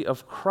victory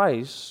of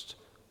Christ,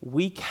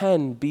 we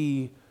can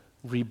be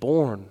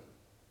reborn.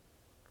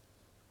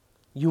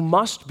 You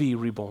must be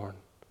reborn.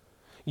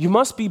 You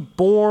must be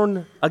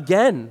born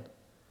again,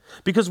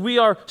 because we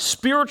are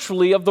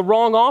spiritually of the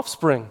wrong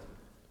offspring.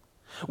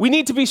 We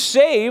need to be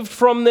saved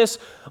from this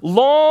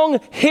long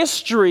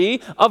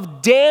history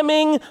of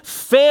damning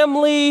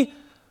family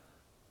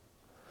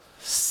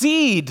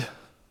seed.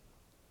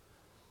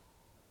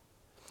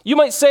 You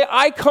might say,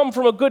 I come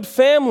from a good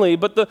family,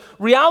 but the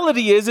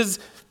reality is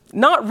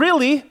not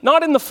really,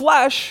 not in the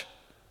flesh.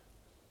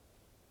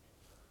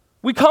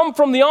 We come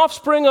from the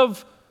offspring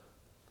of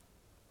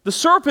the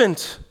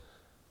serpent.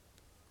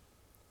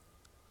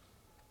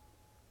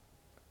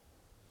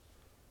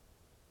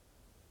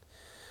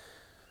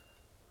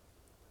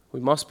 We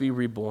must be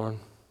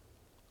reborn.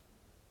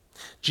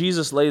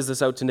 Jesus lays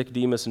this out to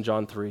Nicodemus in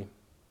John 3.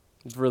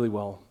 It's really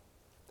well.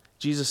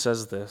 Jesus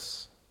says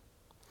this,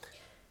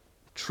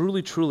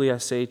 "Truly, truly, I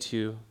say to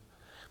you,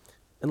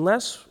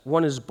 unless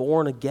one is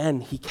born again,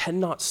 he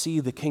cannot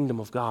see the kingdom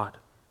of God."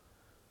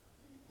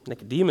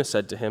 Nicodemus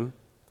said to him,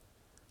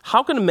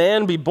 "How can a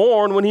man be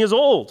born when he is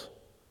old?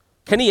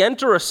 Can he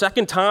enter a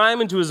second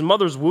time into his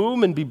mother's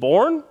womb and be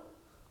born?"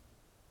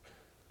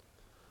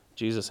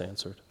 Jesus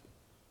answered,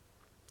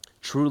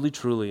 "Truly,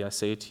 truly, I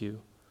say to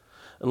you,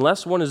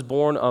 unless one is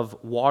born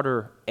of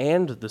water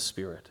and the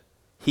Spirit,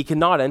 he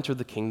cannot enter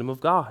the kingdom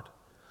of God.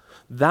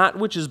 That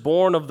which is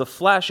born of the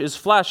flesh is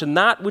flesh, and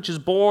that which is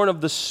born of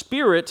the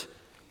Spirit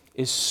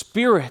is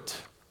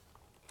spirit."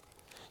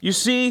 You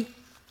see,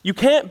 you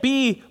can't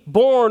be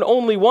born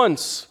only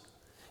once.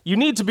 You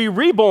need to be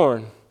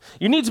reborn.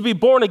 You need to be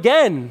born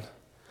again.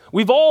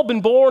 We've all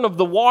been born of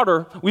the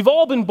water. We've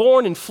all been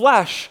born in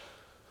flesh.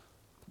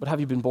 But have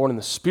you been born in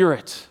the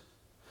Spirit?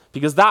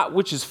 Because that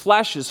which is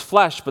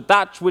flesh, but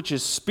that which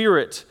is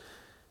spirit.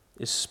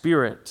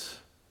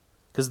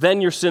 Because then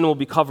your sin will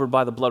be covered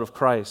by the blood of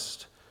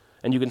Christ,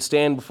 and you can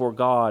stand before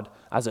God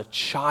as a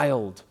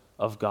child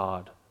of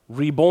God,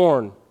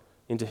 reborn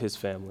into his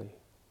family.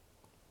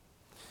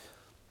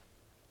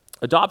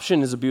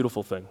 Adoption is a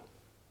beautiful thing.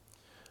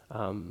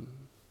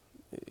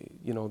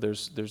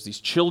 There's these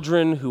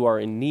children who are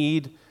in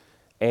need,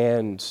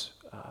 and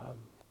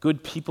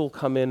good people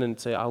come in and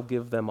say, "I'll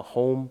give them a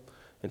home,"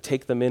 and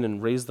take them in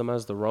and raise them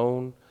as their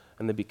own,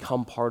 and they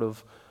become part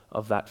of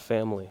that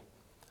family.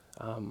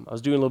 I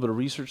was doing a little bit of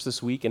research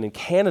this week, and in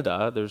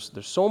Canada, there's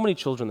so many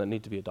children that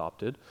need to be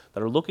adopted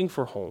that are looking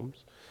for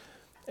homes,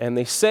 and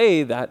they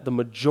say that the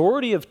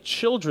majority of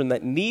children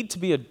that need to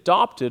be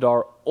adopted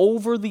are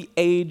over the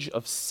age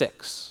of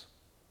 6.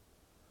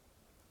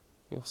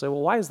 You'll say,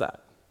 well, why is that?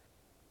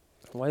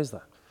 Why is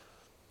that?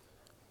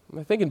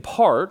 And I think in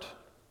part,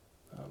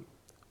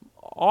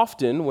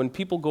 often when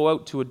people go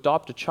out to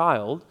adopt a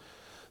child,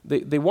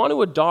 they want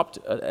to adopt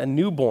a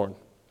newborn.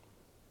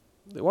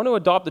 They want to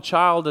adopt the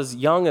child as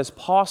young as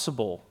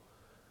possible.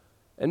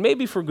 And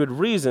maybe for good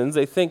reasons.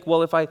 They think,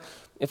 well, if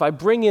I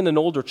bring in an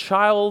older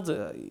child,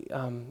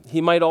 he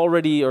might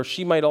already or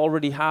she might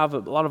already have a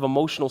lot of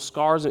emotional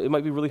scars. It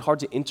might be really hard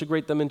to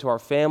integrate them into our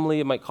family.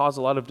 It might cause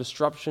a lot of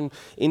disruption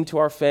into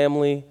our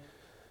family.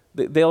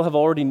 They'll have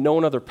already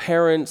known other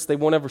parents. They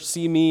won't ever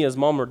see me as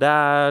mom or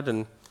dad.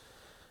 And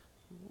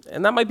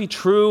that might be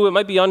true. It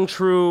might be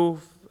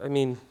untrue. I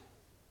mean,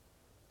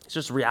 it's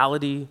just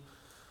reality.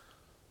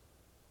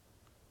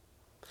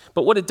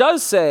 But what it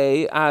does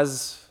say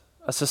as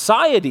a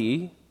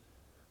society,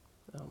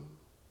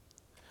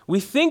 we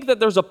think that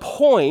there's a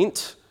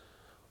point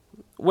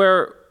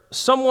where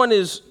someone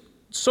is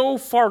so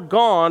far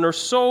gone or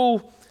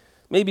so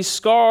maybe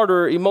scarred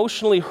or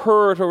emotionally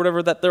hurt or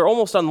whatever that they're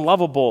almost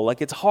unlovable.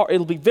 Like it's hard,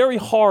 it'll be very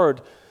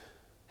hard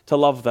to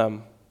love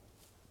them.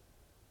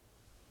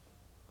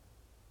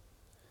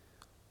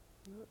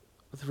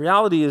 But the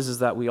reality is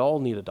that we all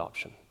need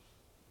adoption.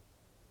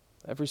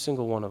 Every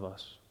single one of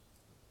us.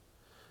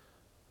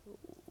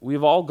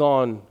 We've all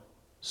gone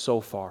so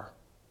far.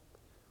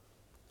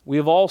 We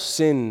have all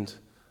sinned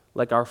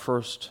like our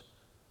first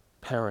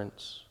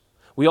parents.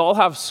 We all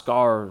have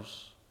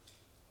scars.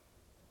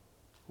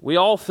 We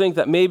all think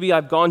that maybe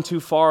I've gone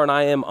too far and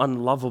I am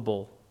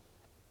unlovable.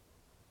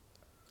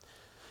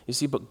 You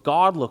see, but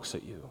God looks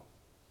at you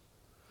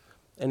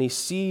and he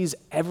sees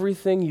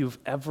everything you've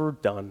ever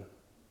done.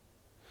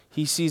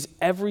 He sees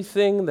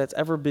everything that's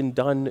ever been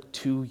done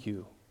to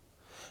you.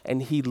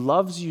 And he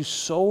loves you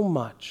so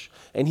much,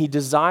 and he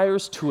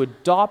desires to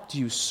adopt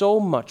you so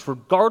much,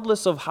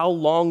 regardless of how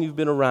long you've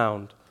been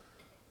around,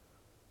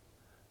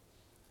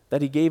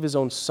 that he gave his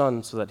own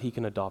son so that he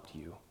can adopt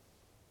you.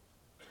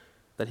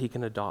 that he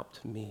can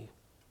adopt me.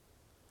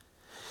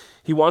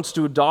 He wants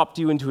to adopt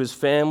you into his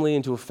family,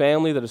 into a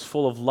family that is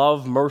full of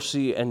love,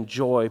 mercy, and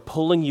joy,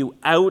 pulling you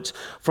out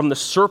from the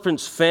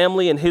serpent's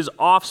family and his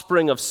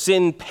offspring of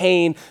sin,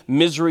 pain,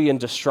 misery, and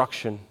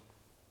destruction.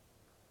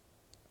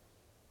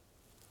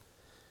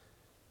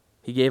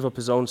 He gave up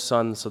his own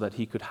son so that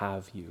he could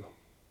have you.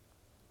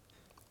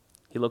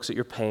 He looks at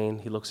your pain,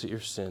 he looks at your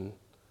sin,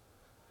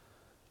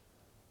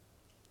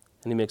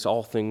 and he makes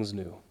all things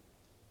new.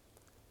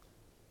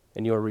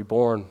 And you are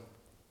reborn,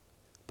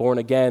 born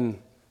again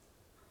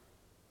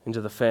into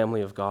the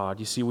family of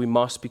God. You see, we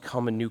must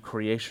become a new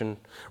creation,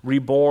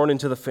 reborn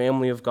into the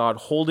family of God,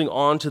 holding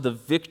on to the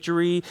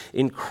victory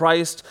in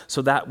Christ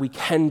so that we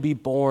can be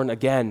born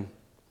again.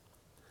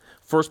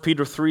 1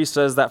 Peter 3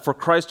 says that for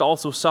Christ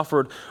also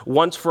suffered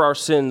once for our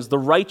sins, the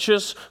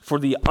righteous for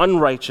the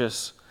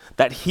unrighteous,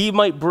 that he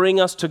might bring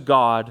us to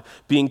God,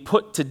 being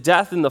put to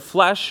death in the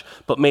flesh,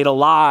 but made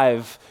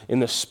alive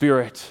in the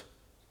Spirit.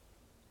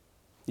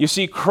 You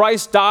see,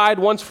 Christ died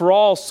once for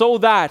all so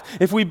that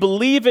if we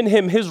believe in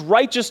him, his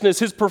righteousness,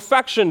 his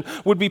perfection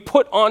would be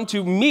put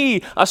onto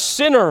me, a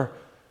sinner,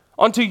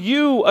 onto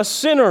you, a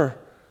sinner,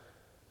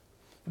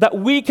 that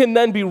we can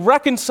then be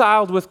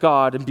reconciled with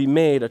God and be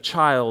made a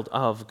child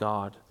of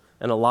God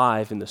and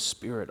alive in the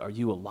Spirit. Are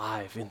you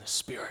alive in the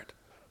Spirit?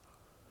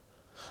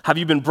 Have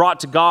you been brought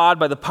to God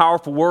by the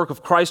powerful work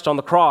of Christ on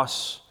the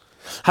cross?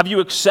 Have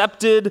you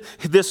accepted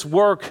this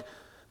work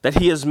that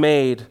he has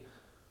made?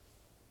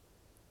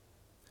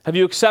 Have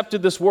you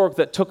accepted this work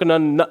that took an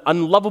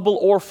unlovable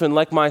orphan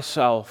like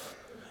myself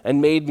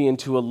and made me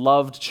into a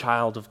loved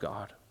child of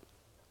God?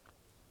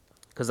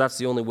 Because that's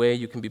the only way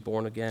you can be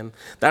born again.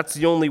 That's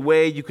the only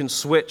way you can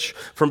switch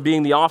from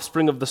being the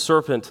offspring of the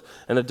serpent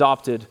and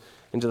adopted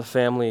into the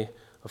family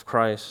of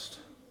Christ.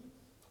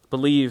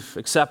 Believe,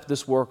 accept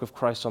this work of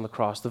Christ on the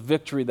cross, the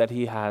victory that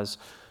he has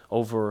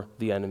over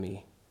the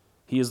enemy.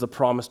 He is the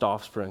promised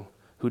offspring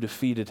who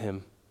defeated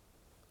him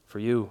for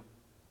you,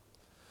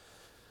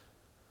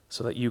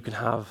 so that you can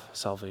have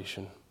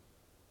salvation,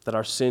 that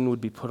our sin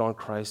would be put on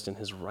Christ and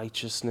his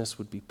righteousness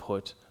would be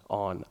put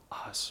on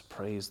us.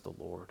 Praise the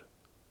Lord.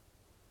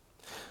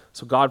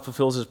 So God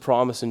fulfills his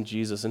promise in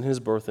Jesus, in his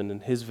birth and in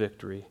his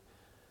victory.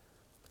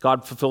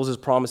 God fulfills his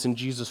promise in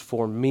Jesus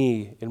for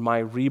me, in my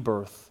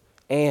rebirth,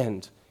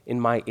 and in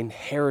my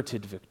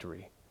inherited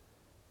victory.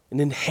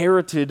 An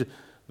inherited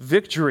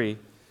victory.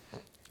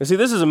 You see,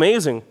 this is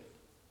amazing.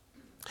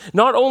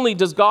 Not only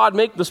does God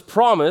make this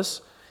promise,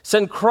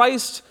 send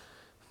Christ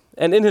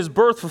and in his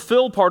birth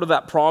fulfill part of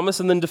that promise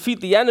and then defeat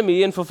the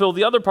enemy and fulfill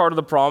the other part of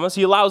the promise.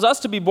 He allows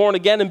us to be born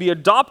again and be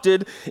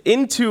adopted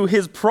into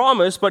his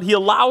promise, but he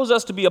allows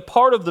us to be a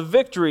part of the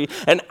victory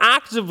and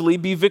actively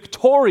be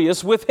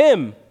victorious with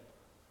him.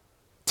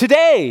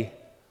 Today,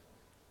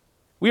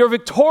 we are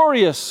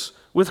victorious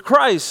with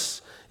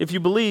Christ if you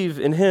believe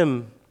in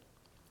him.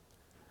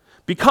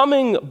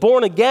 Becoming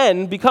born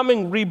again,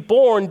 becoming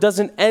reborn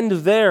doesn't end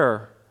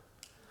there.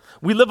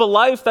 We live a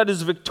life that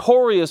is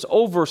victorious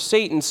over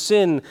Satan,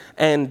 sin,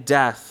 and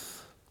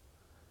death.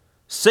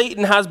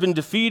 Satan has been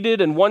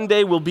defeated and one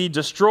day will be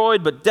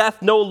destroyed, but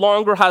death no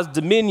longer has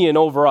dominion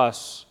over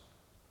us.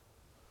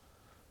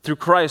 Through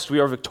Christ,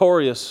 we are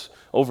victorious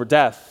over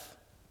death.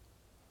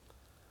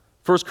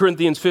 1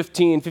 Corinthians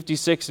 15,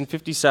 56, and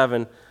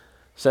 57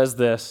 says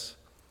this: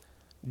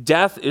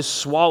 death is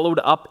swallowed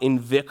up in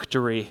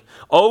victory.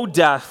 O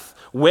death,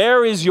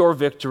 where is your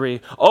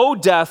victory? O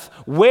death,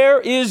 where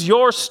is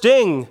your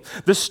sting?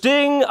 The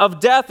sting of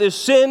death is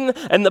sin,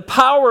 and the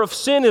power of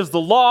sin is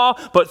the law,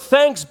 but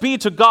thanks be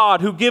to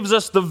God who gives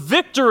us the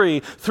victory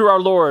through our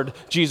Lord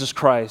Jesus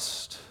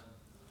Christ.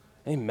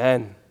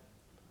 Amen.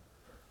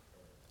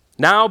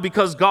 Now,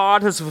 because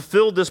God has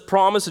fulfilled this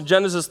promise in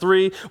Genesis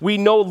 3, we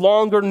no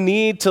longer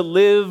need to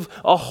live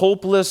a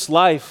hopeless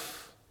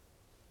life.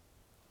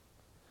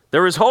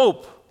 There is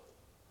hope.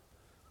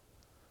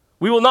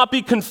 We will not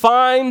be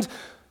confined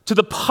to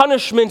the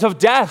punishment of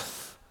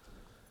death,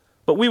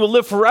 but we will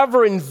live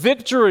forever in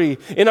victory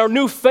in our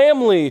new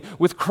family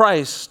with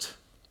Christ.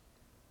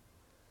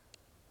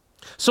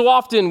 So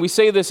often we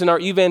say this in our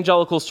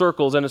evangelical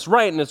circles, and it's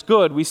right and it's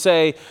good. We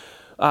say,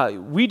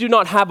 we do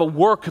not have a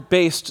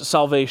work-based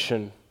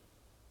salvation.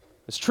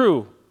 It's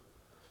true.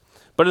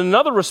 But in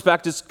another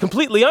respect, it's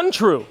completely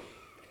untrue.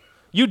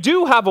 You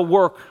do have a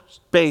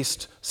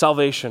work-based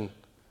salvation,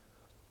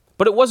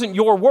 but it wasn't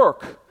your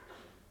work.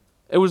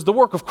 It was the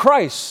work of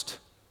Christ.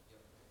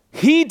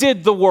 He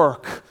did the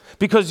work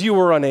because you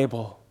were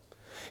unable.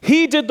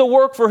 He did the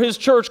work for his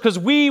church because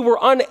we were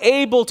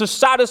unable to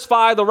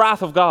satisfy the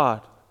wrath of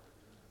God.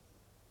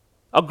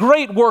 A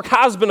great work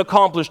has been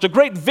accomplished. A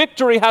great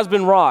victory has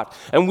been wrought,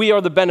 and we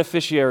are the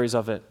beneficiaries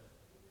of it.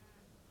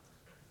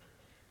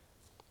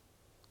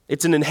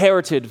 It's an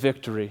inherited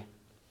victory.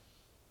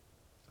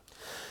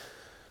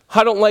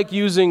 I don't like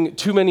using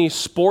too many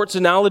sports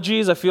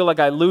analogies. I feel like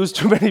I lose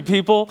too many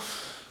people.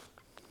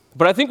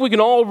 But I think we can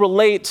all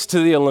relate to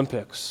the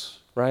Olympics,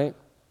 right?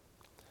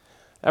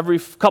 Every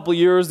couple of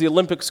years, the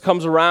Olympics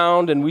comes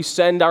around, and we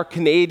send our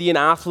Canadian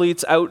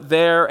athletes out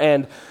there,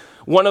 and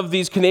one of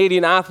these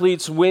Canadian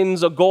athletes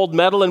wins a gold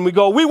medal and we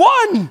go, "We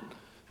won!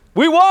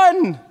 We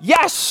won!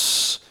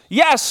 Yes!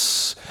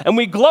 Yes!" And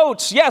we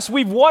gloat, "Yes,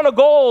 we've won a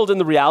gold." And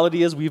the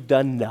reality is we've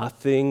done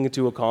nothing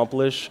to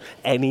accomplish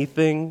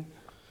anything.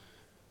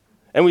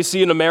 And we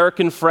see an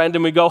American friend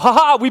and we go, "Ha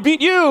ha, we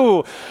beat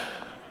you!"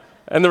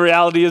 And the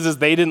reality is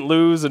they didn't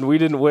lose and we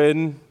didn't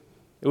win.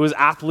 It was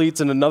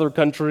athletes in another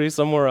country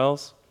somewhere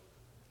else.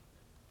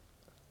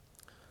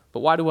 But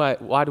why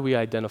do we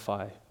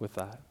identify with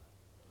that?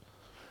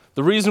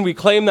 The reason we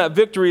claim that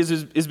victory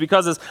is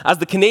because as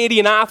the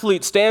Canadian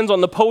athlete stands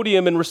on the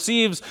podium and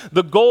receives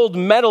the gold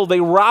medal, they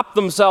wrap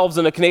themselves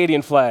in a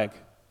Canadian flag.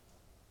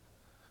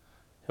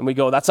 And we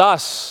go, "That's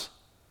us.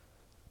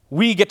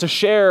 We get to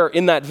share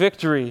in that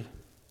victory."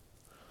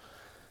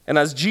 And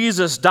as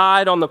Jesus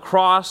died on the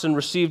cross and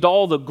received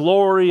all the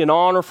glory and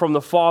honor from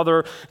the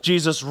Father,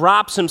 Jesus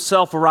wraps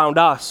himself around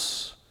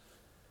us.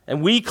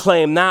 And we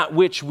claim that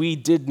which we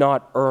did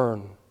not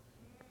earn.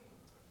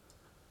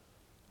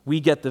 We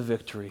get the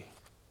victory.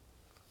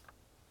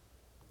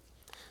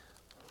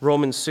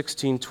 Romans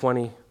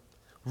 16:20,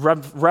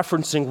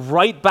 referencing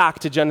right back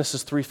to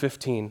Genesis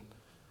 3:15,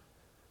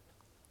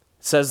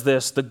 says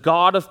this, "The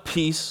God of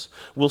peace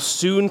will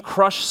soon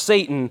crush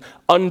Satan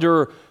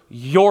under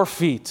your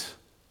feet.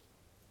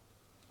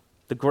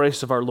 The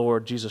grace of our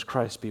Lord Jesus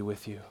Christ be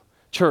with you."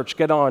 Church,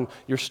 get on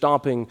your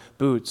stomping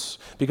boots,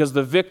 because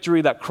the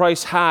victory that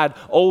Christ had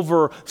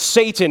over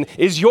Satan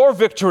is your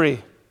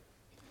victory.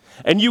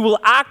 And you will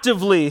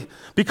actively,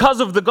 because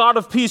of the God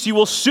of peace, you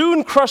will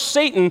soon crush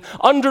Satan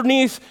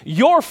underneath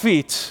your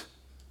feet.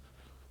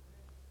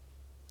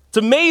 It's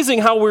amazing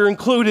how we're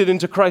included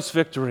into Christ's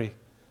victory.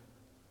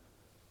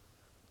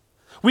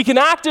 We can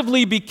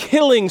actively be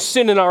killing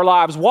sin in our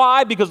lives.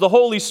 Why? Because the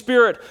Holy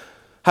Spirit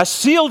has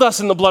sealed us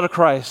in the blood of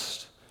Christ.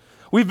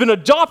 We've been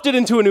adopted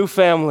into a new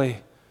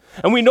family.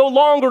 And we no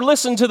longer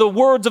listen to the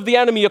words of the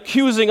enemy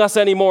accusing us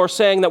anymore,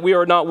 saying that we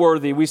are not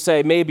worthy. We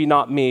say, "Maybe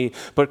not me,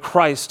 but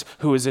Christ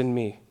who is in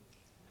me."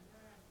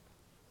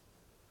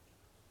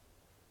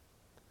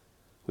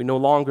 We no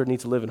longer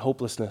need to live in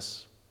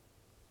hopelessness.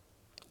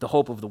 The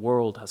hope of the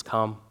world has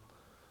come.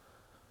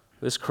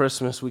 This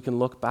Christmas, we can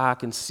look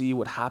back and see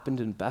what happened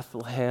in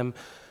Bethlehem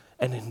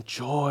and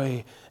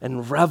enjoy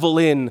and revel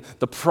in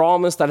the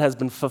promise that has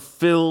been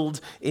fulfilled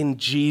in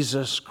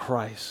Jesus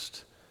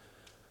Christ.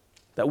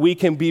 That we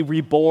can be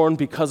reborn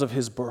because of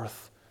his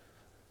birth.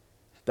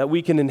 That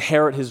we can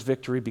inherit his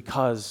victory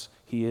because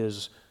he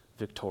is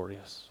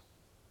victorious.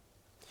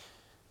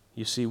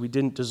 You see, we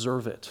didn't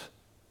deserve it,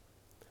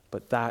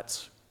 but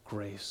that's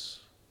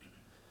grace.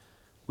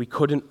 We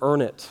couldn't earn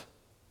it,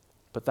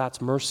 but that's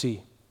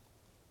mercy.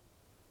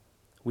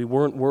 We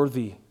weren't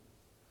worthy,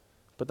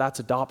 but that's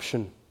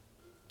adoption.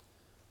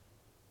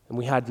 And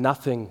we had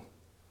nothing,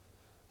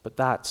 but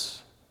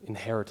that's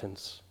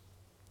inheritance.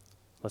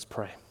 Let's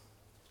pray.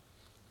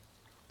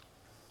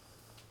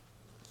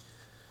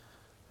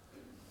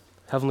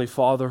 Heavenly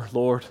Father,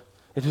 Lord,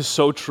 it is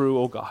so true,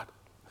 O God,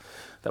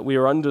 that we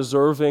are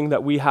undeserving,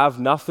 that we have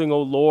nothing,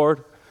 O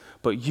Lord,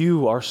 but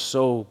you are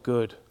so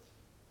good.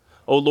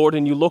 O Lord,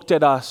 and you looked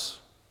at us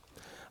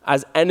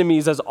as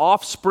enemies, as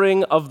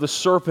offspring of the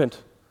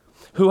serpent,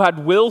 who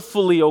had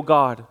willfully, O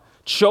God,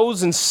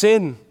 chosen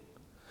sin.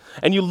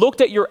 And you looked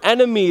at your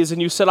enemies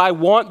and you said, "I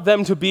want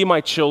them to be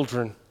my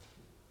children."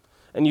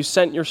 And you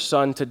sent your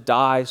Son to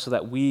die so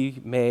that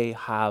we may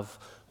have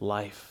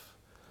life.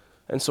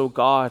 And so,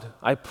 God,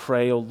 I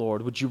pray, O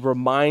Lord, would you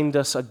remind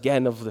us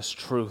again of this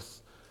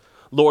truth?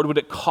 Lord, would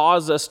it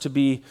cause us to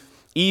be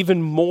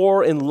even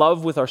more in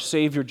love with our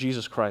Savior,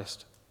 Jesus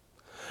Christ?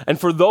 And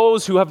for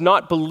those who have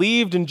not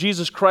believed in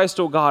Jesus Christ,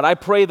 O God, I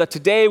pray that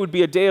today would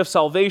be a day of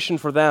salvation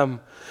for them,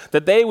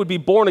 that they would be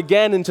born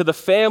again into the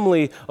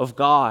family of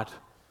God.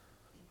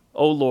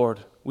 O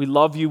Lord, we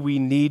love you, we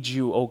need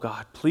you, O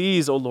God.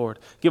 Please, O Lord,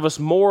 give us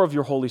more of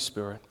your Holy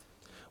Spirit.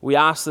 We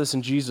ask this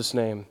in Jesus'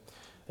 name.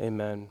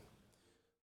 Amen.